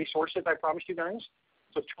bit of resources I promised you guys.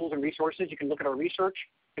 So tools and resources. You can look at our research.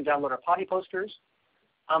 You can download our potty posters.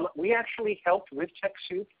 We actually helped with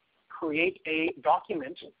TechSoup create a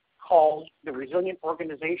document called The Resilient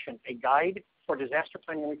Organization, a guide for disaster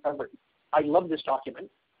planning and recovery. I love this document.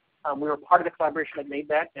 We were part of the collaboration that made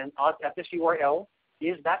that, and at this URL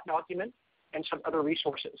is that document and some other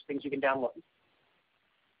resources, things you can download.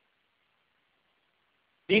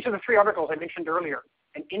 These are the 3 articles I mentioned earlier.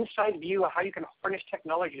 An inside view of how you can harness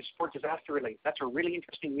technology to support disaster relief. That's a really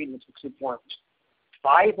interesting read in the TechSoup forums.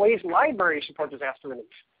 5 ways libraries support disaster relief.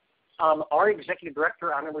 Our executive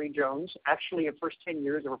director, Anna Marie Jones, actually in the first 10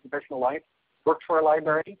 years of her professional life, worked for a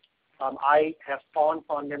library. I have fond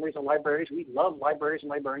memories of libraries. We love libraries and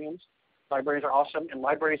librarians. Libraries are awesome, and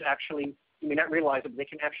libraries actually, you may not realize it, but they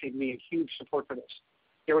can actually be a huge support for this.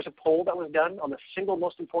 There was a poll that was done on the single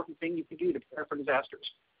most important thing you can do to prepare for disasters.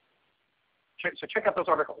 So check out those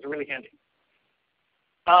articles. They're really handy.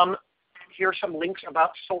 Here are some links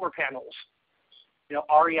about solar panels.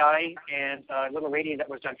 REI and a little rating that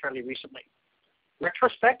was done fairly recently.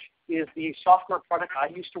 Retrospect is the software product I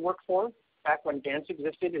used to work for back when Dance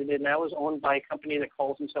existed, and it now is owned by a company that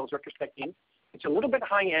calls themselves Retrospect Inc. It's a little bit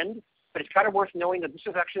high end, but it's kind of worth knowing that this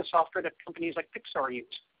is actually a software that companies like Pixar use.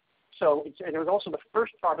 So and it was also the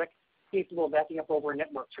first product capable of backing up over a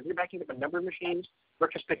network. So if you're backing up a number of machines,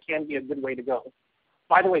 Retrospect can be a good way to go.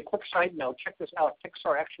 By the way, quick side note, check this out.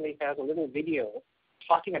 Pixar actually has a little video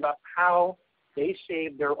talking about how they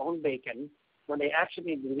saved their own bacon when they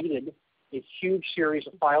actually deleted a huge series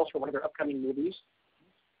of files for one of their upcoming movies,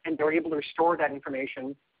 and they were able to restore that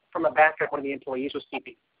information from a backup one of the employees was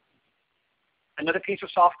keeping. Another piece of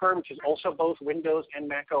software, which is also both Windows and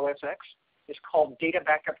Mac OS X, is called Data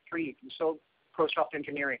Backup 3 from ProSoft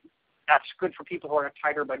Engineering. That's good for people who are on a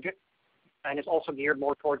tighter budget, and it's also geared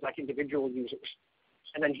more towards like individual users.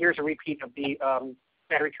 And then here's a repeat of the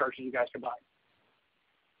battery chargers you guys can buy.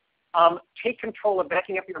 Take control of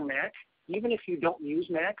backing up your Mac. Even if you don't use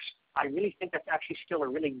Macs, I really think that's actually still a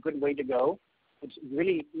really good way to go. It's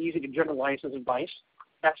really easy to generalize as advice.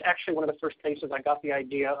 That's actually one of the first places I got the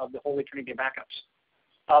idea of the Holy Trinity of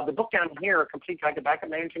backups. The book down here, A Complete Guide to Backup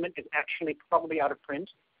Management, is actually probably out of print.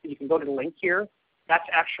 You can go to the link here. That's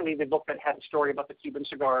actually the book that had the story about the Cuban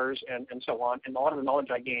cigars and so on. And a lot of the knowledge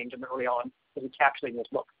I gained early on was encapsulated in this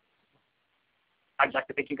book. I'd like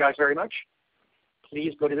to thank you guys very much.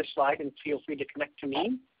 Please go to this slide and feel free to connect to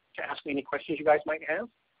me to ask me any questions you guys might have.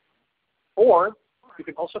 Or you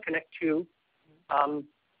can also connect to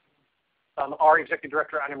our Executive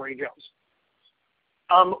Director, Anna Marie Jones.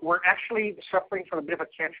 We're actually suffering from a bit of a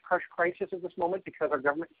cash crisis at this moment because our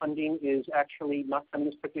government funding is actually not coming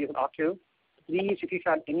as quickly as it ought to. Please, if you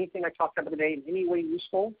found anything I talked about today in any way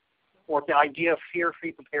useful, or if the idea of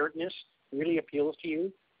fear-free preparedness really appeals to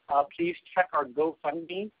you, please check our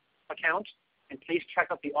GoFundMe account, and please check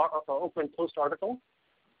out the Oakland Post article,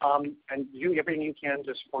 and do everything you can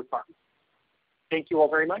to support farm. Thank you all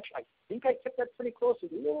very much. I think I kept that pretty close.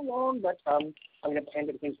 It's a little long, but I'm going to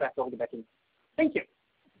hand things back over to Becky. Thank you.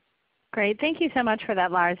 Great. Thank you so much for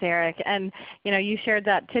that, Lars Eric. And you shared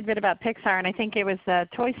that tidbit about Pixar, and I think it was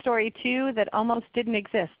Toy Story 2 that almost didn't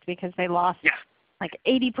exist because they lost like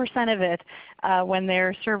 80% of it when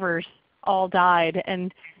their servers all died.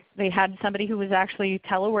 And they had somebody who was actually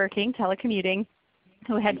telecommuting,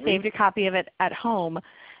 who had saved a copy of it at home,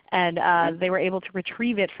 and they were able to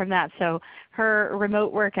retrieve it from that. So her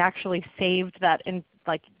remote work actually saved that in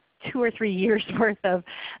like 2 or 3 years worth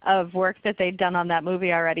of work that they'd done on that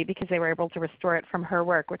movie already, because they were able to restore it from her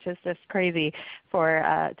work, which is just crazy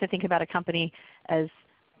to think about a company as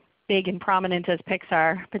big and prominent as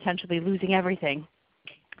Pixar potentially losing everything.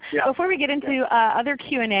 Yeah. Before we get into other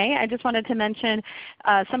Q&A, I just wanted to mention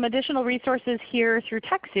some additional resources here through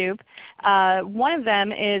TechSoup. One of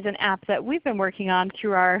them is an app that we've been working on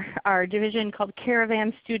through our division called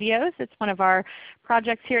Caravan Studios. It's one of our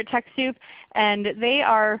projects here at TechSoup, and they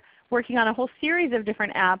are working on a whole series of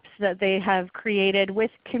different apps that they have created with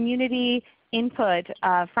community input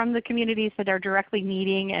from the communities that are directly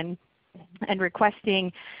needing and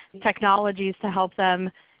requesting technologies to help them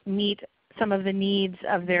meet some of the needs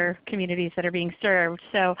of their communities that are being served.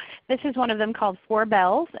 So this is one of them called 4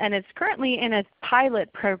 Bells, and it's currently in a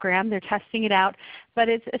pilot program. They're testing it out, but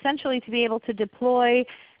it's essentially to be able to deploy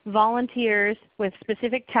volunteers with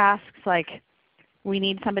specific tasks, like we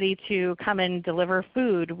need somebody to come and deliver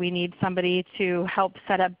food. We need somebody to help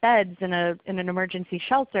set up beds in an emergency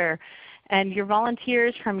shelter. And your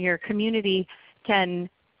volunteers from your community can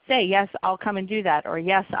say, yes, I'll come and do that, or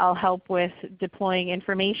yes, I'll help with deploying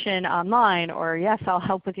information online, or yes, I'll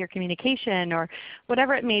help with your communication, or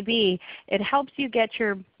whatever it may be. It helps you get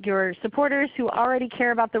your supporters who already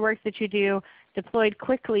care about the work that you do deployed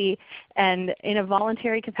quickly and in a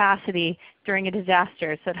voluntary capacity during a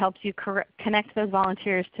disaster. So it helps you connect those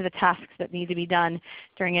volunteers to the tasks that need to be done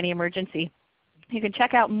during any emergency. You can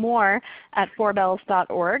check out more at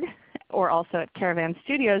 4bells.org or also at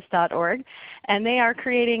caravanstudios.org. And they are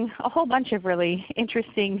creating a whole bunch of really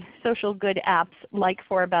interesting social good apps like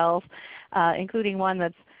 4 Bells, including one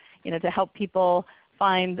that's to help people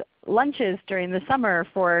find lunches during the summer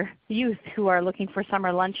for youth who are looking for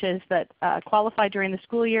summer lunches that qualify during the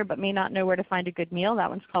school year but may not know where to find a good meal. That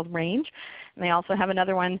one's called Range. And they also have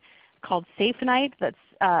another one called Safe Night that's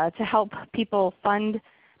to help people fund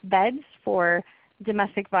beds for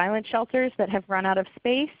domestic violence shelters that have run out of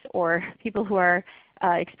space, or people who are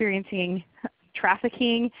experiencing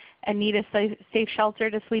trafficking and need a safe shelter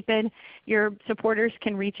to sleep in. Your supporters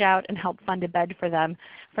can reach out and help fund a bed for them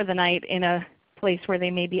for the night in a place where they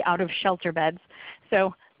may be out of shelter beds.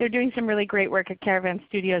 So they're doing some really great work at Caravan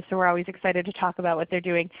Studios, so we're always excited to talk about what they're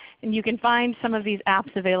doing. And you can find some of these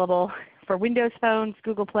apps available for Windows phones,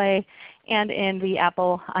 Google Play, and in the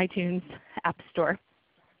Apple iTunes App Store.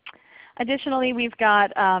 Additionally, we've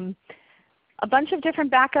got a bunch of different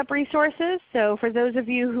backup resources. So for those of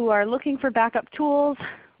you who are looking for backup tools,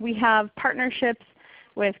 we have partnerships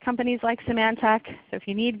with companies like Symantec. So if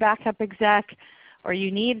you need backup exec, or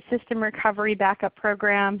you need system recovery backup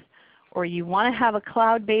programs, or you want to have a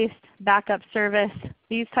cloud-based backup service,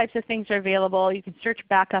 these types of things are available. You can search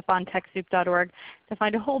backup on TechSoup.org to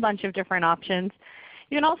find a whole bunch of different options.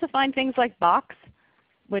 You can also find things like Box,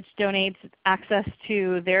 which donates access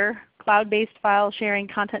to their cloud-based file sharing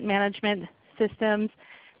content management systems.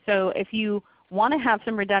 So if you want to have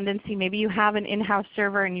some redundancy, maybe you have an in-house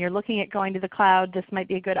server and you're looking at going to the cloud, this might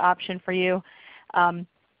be a good option for you.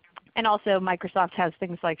 And also Microsoft has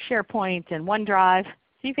things like SharePoint and OneDrive,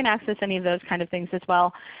 so you can access any of those kind of things as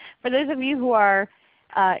well. For those of you who are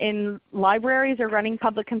in libraries or running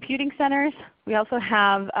public computing centers, we also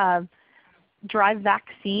have Drive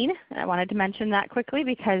Vaccine. I wanted to mention that quickly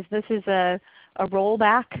because this is a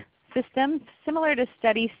rollback system similar to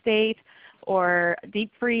Steady State or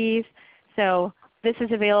Deep Freeze. So this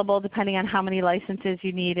is available depending on how many licenses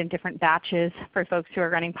you need in different batches for folks who are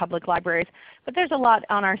running public libraries. But there's a lot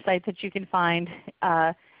on our site that you can find.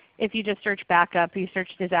 If you just search backup, you search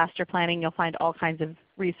disaster planning, you'll find all kinds of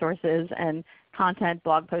resources and content,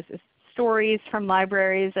 blog posts, stories from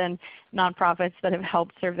libraries and nonprofits that have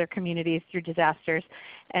helped serve their communities through disasters,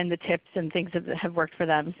 and the tips and things that have worked for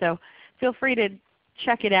them. So feel free to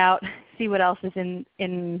check it out, see what else is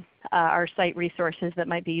in our site resources that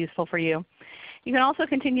might be useful for you. You can also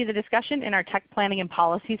continue the discussion in our Tech Planning and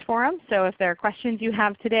Policies Forum. So if there are questions you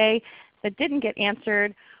have today that didn't get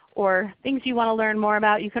answered or things you want to learn more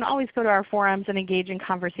about, you can always go to our forums and engage in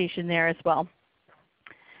conversation there as well.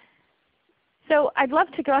 So I'd love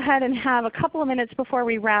to go ahead and have a couple of minutes before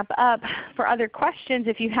we wrap up for other questions.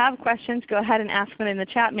 If you have questions, go ahead and ask them in the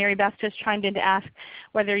chat. Mary Beth just chimed in to ask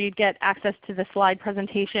whether you'd get access to the slide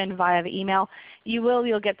presentation via the email. You will.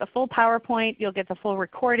 You'll get the full PowerPoint. You'll get the full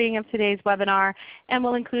recording of today's webinar. And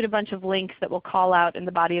we'll include a bunch of links that we'll call out in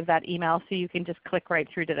the body of that email so you can just click right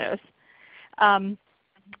through to those.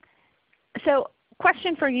 So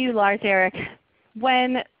question for you, Lars Eric.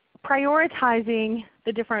 When prioritizing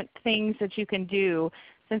the different things that you can do,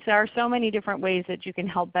 since there are so many different ways that you can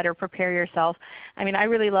help better prepare yourself. I mean, I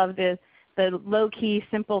really love the low-key,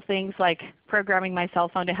 simple things like programming my cell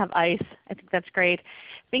phone to have ice. I think that's great.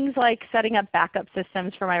 Things like setting up backup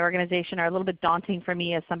systems for my organization are a little bit daunting for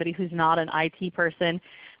me as somebody who's not an IT person.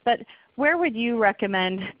 But where would you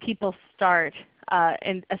recommend people start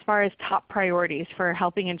as far as top priorities for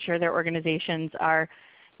helping ensure their organizations are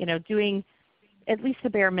doing at least the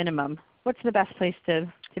bare minimum? What's the best place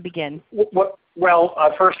to begin? Well,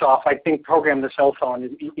 first off, I think programming the cell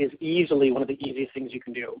phone is easily one of the easiest things you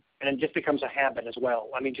can do. And it just becomes a habit as well.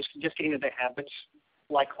 I mean, just getting into habits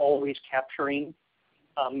like always capturing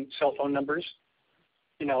cell phone numbers.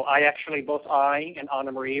 Both I and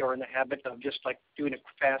Anna Marie are in the habit of just like doing a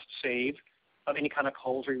fast save of any kind of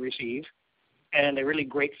calls we receive. And a really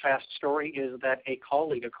great fast story is that a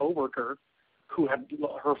colleague, a coworker,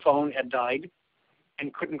 her phone had died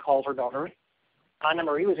and couldn't call her daughter. Anna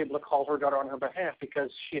Marie was able to call her daughter on her behalf because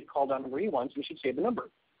she had called Anna Marie once and she'd saved the number.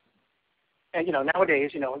 And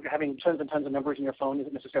nowadays, having tons and tons of numbers in your phone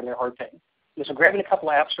isn't necessarily a hard thing. So grabbing a couple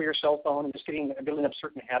of apps for your cell phone and just building up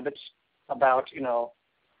certain habits about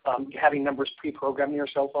having numbers pre-programmed in your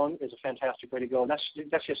cell phone is a fantastic way to go. And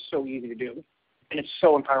that's just so easy to do, and it's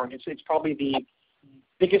so empowering. It's probably the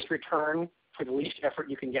biggest return for the least effort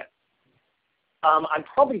you can get. I'm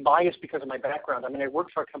probably biased because of my background. I mean, I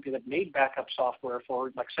worked for a company that made backup software for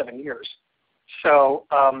like 7 years. So,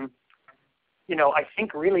 I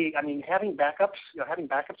think really, having backups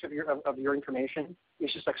of your information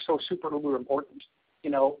is just like so super uber important.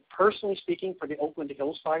 Personally speaking, for the Oakland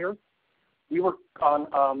Hills fire, we were on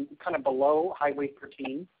kind of below Highway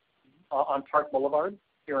 13 on Park Boulevard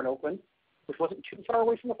here in Oakland, which wasn't too far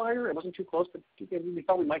away from the fire. It wasn't too close, but we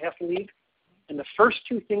thought we might have to leave. And the first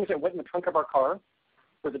two things that went in the trunk of our car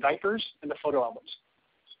were the diapers and the photo albums.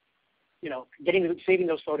 saving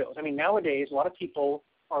those photos. I mean, nowadays, a lot of people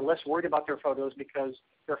are less worried about their photos because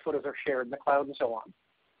their photos are shared in the cloud and so on.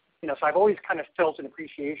 So I've always kind of felt an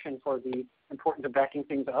appreciation for the importance of backing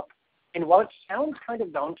things up. And while it sounds kind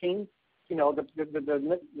of daunting,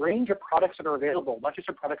 the range of products that are available, not just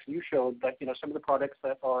the products you showed, but some of the products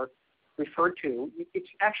that are referred to, it's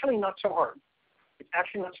actually not so hard. It's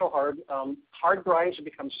actually not so hard. Hard drives have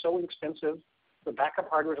become so inexpensive. The backup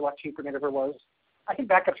hardware is a lot cheaper than it ever was. I think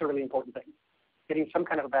backups are a really important thing. Getting some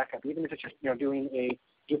kind of a backup, even if it's just doing a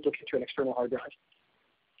duplicate to an external hard drive.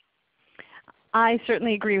 I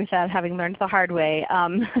certainly agree with that, having learned the hard way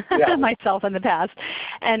myself in the past.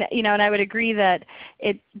 And and I would agree that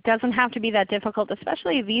it doesn't have to be that difficult,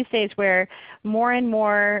 especially these days where more and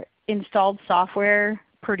more installed software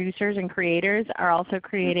producers and creators are also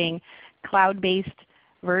creating cloud-based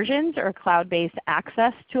versions or cloud-based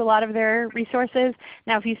access to a lot of their resources.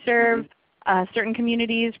 Now, if you serve certain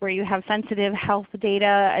communities where you have sensitive health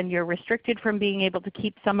data and you're restricted from being able to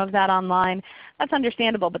keep some of that online, that's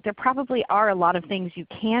understandable. But there probably are a lot of things you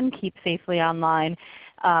can keep safely online,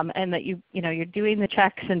 and that you're doing the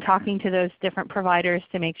checks and talking to those different providers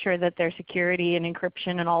to make sure that their security and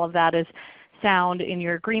encryption and all of that is sound in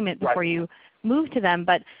your agreement before you move to them.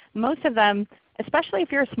 But most of them, especially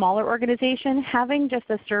if you're a smaller organization, having just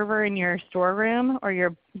a server in your storeroom or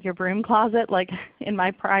your broom closet, like in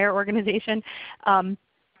my prior organization,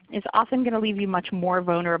 is often going to leave you much more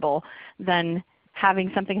vulnerable than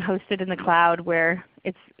having something hosted in the cloud where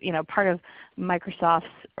it's part of Microsoft's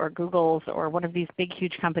or Google's or one of these big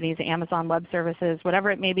huge companies, Amazon Web Services,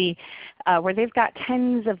 whatever it may be, where they've got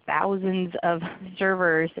tens of thousands of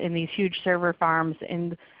servers in these huge server farms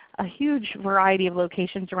in a huge variety of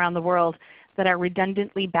locations around the world that are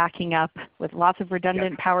redundantly backing up with lots of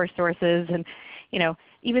redundant power sources. And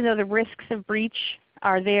even though the risks of breach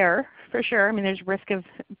are there for sure, I mean there's risk of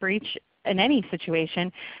breach in any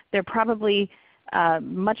situation, they're probably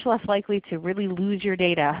much less likely to really lose your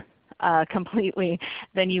data completely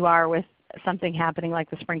than you are with something happening like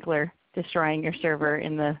the sprinkler destroying your server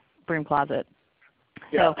in the broom closet.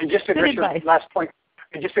 Yeah, so, and just to address your last point,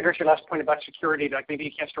 about security, like maybe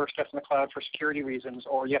you can't store stuff in the cloud for security reasons,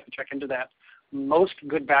 or you have to check into that. Most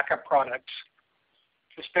good backup products,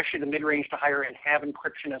 especially the mid-range to higher end, have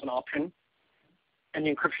encryption as an option, and the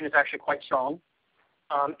encryption is actually quite strong.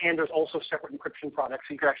 And there's also separate encryption products,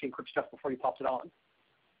 so you can actually encrypt stuff before you pop it on.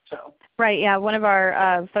 So. Right, yeah. One of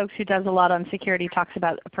our folks who does a lot on security talks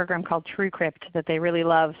about a program called TrueCrypt that they really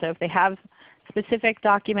love. So if they have specific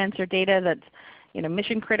documents or data that's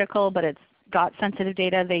mission critical, but it's got sensitive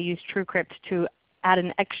data, they use TrueCrypt to add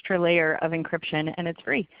an extra layer of encryption, and it's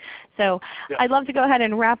free. So I'd love to go ahead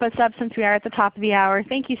and wrap us up since we are at the top of the hour.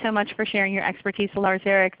 Thank you so much for sharing your expertise, Lars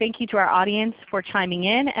Eric. Thank you to our audience for chiming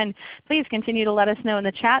in, and please continue to let us know in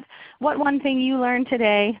the chat what one thing you learned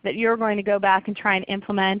today that you're going to go back and try and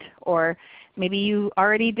implement, or maybe you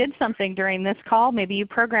already did something during this call. Maybe you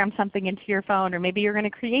programmed something into your phone, or maybe you're going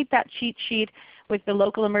to create that cheat sheet with the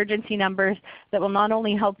local emergency numbers that will not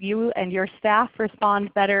only help you and your staff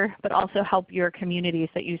respond better, but also help your communities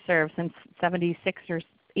that you serve, since 76 or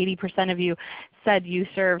 80% of you said you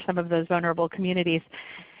serve some of those vulnerable communities.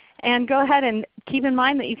 And go ahead and keep in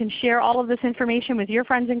mind that you can share all of this information with your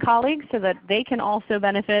friends and colleagues so that they can also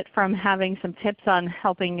benefit from having some tips on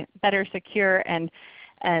helping better secure and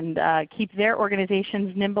keep their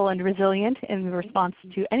organizations nimble and resilient in response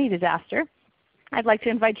to any disaster. I'd like to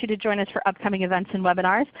invite you to join us for upcoming events and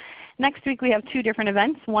webinars. Next week we have two different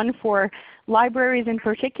events, one for libraries in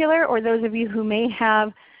particular, or those of you who may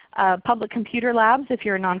have public computer labs if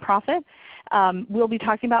you're a nonprofit. We'll be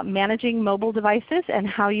talking about managing mobile devices and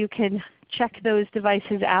how you can check those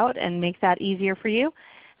devices out and make that easier for you.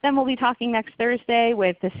 Then we'll be talking next Thursday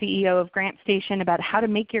with the CEO of GrantStation about how to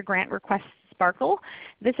make your grant requests sparkle.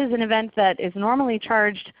 This is an event that is normally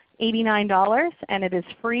charged $89, and it is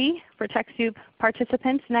free for TechSoup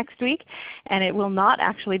participants next week, and it will not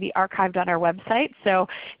actually be archived on our website. So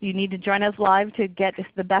you need to join us live to get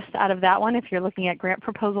the best out of that one if you're looking at grant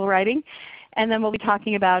proposal writing. And then we'll be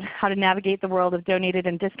talking about how to navigate the world of donated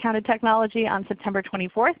and discounted technology on September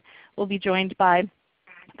 24th. We'll be joined by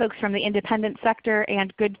folks from the independent sector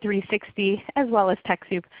and Good 360, as well as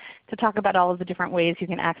TechSoup, to talk about all of the different ways you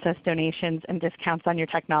can access donations and discounts on your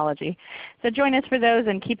technology. So join us for those,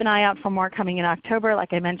 and keep an eye out for more coming in October.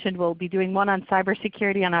 Like I mentioned, we'll be doing one on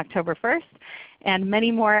cybersecurity on October 1st, and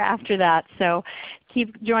many more after that. So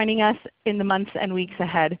keep joining us in the months and weeks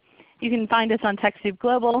ahead. You can find us on TechSoup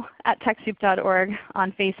Global, at TechSoup.org,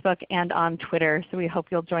 on Facebook, and on Twitter. So we hope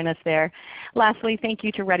you'll join us there. Lastly, thank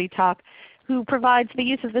you to ReadyTalk, who provides the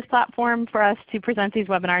use of this platform for us to present these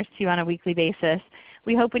webinars to you on a weekly basis.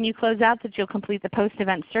 We hope when you close out that you'll complete the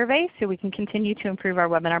post-event survey so we can continue to improve our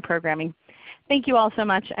webinar programming. Thank you all so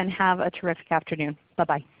much and have a terrific afternoon.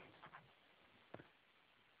 Bye-bye.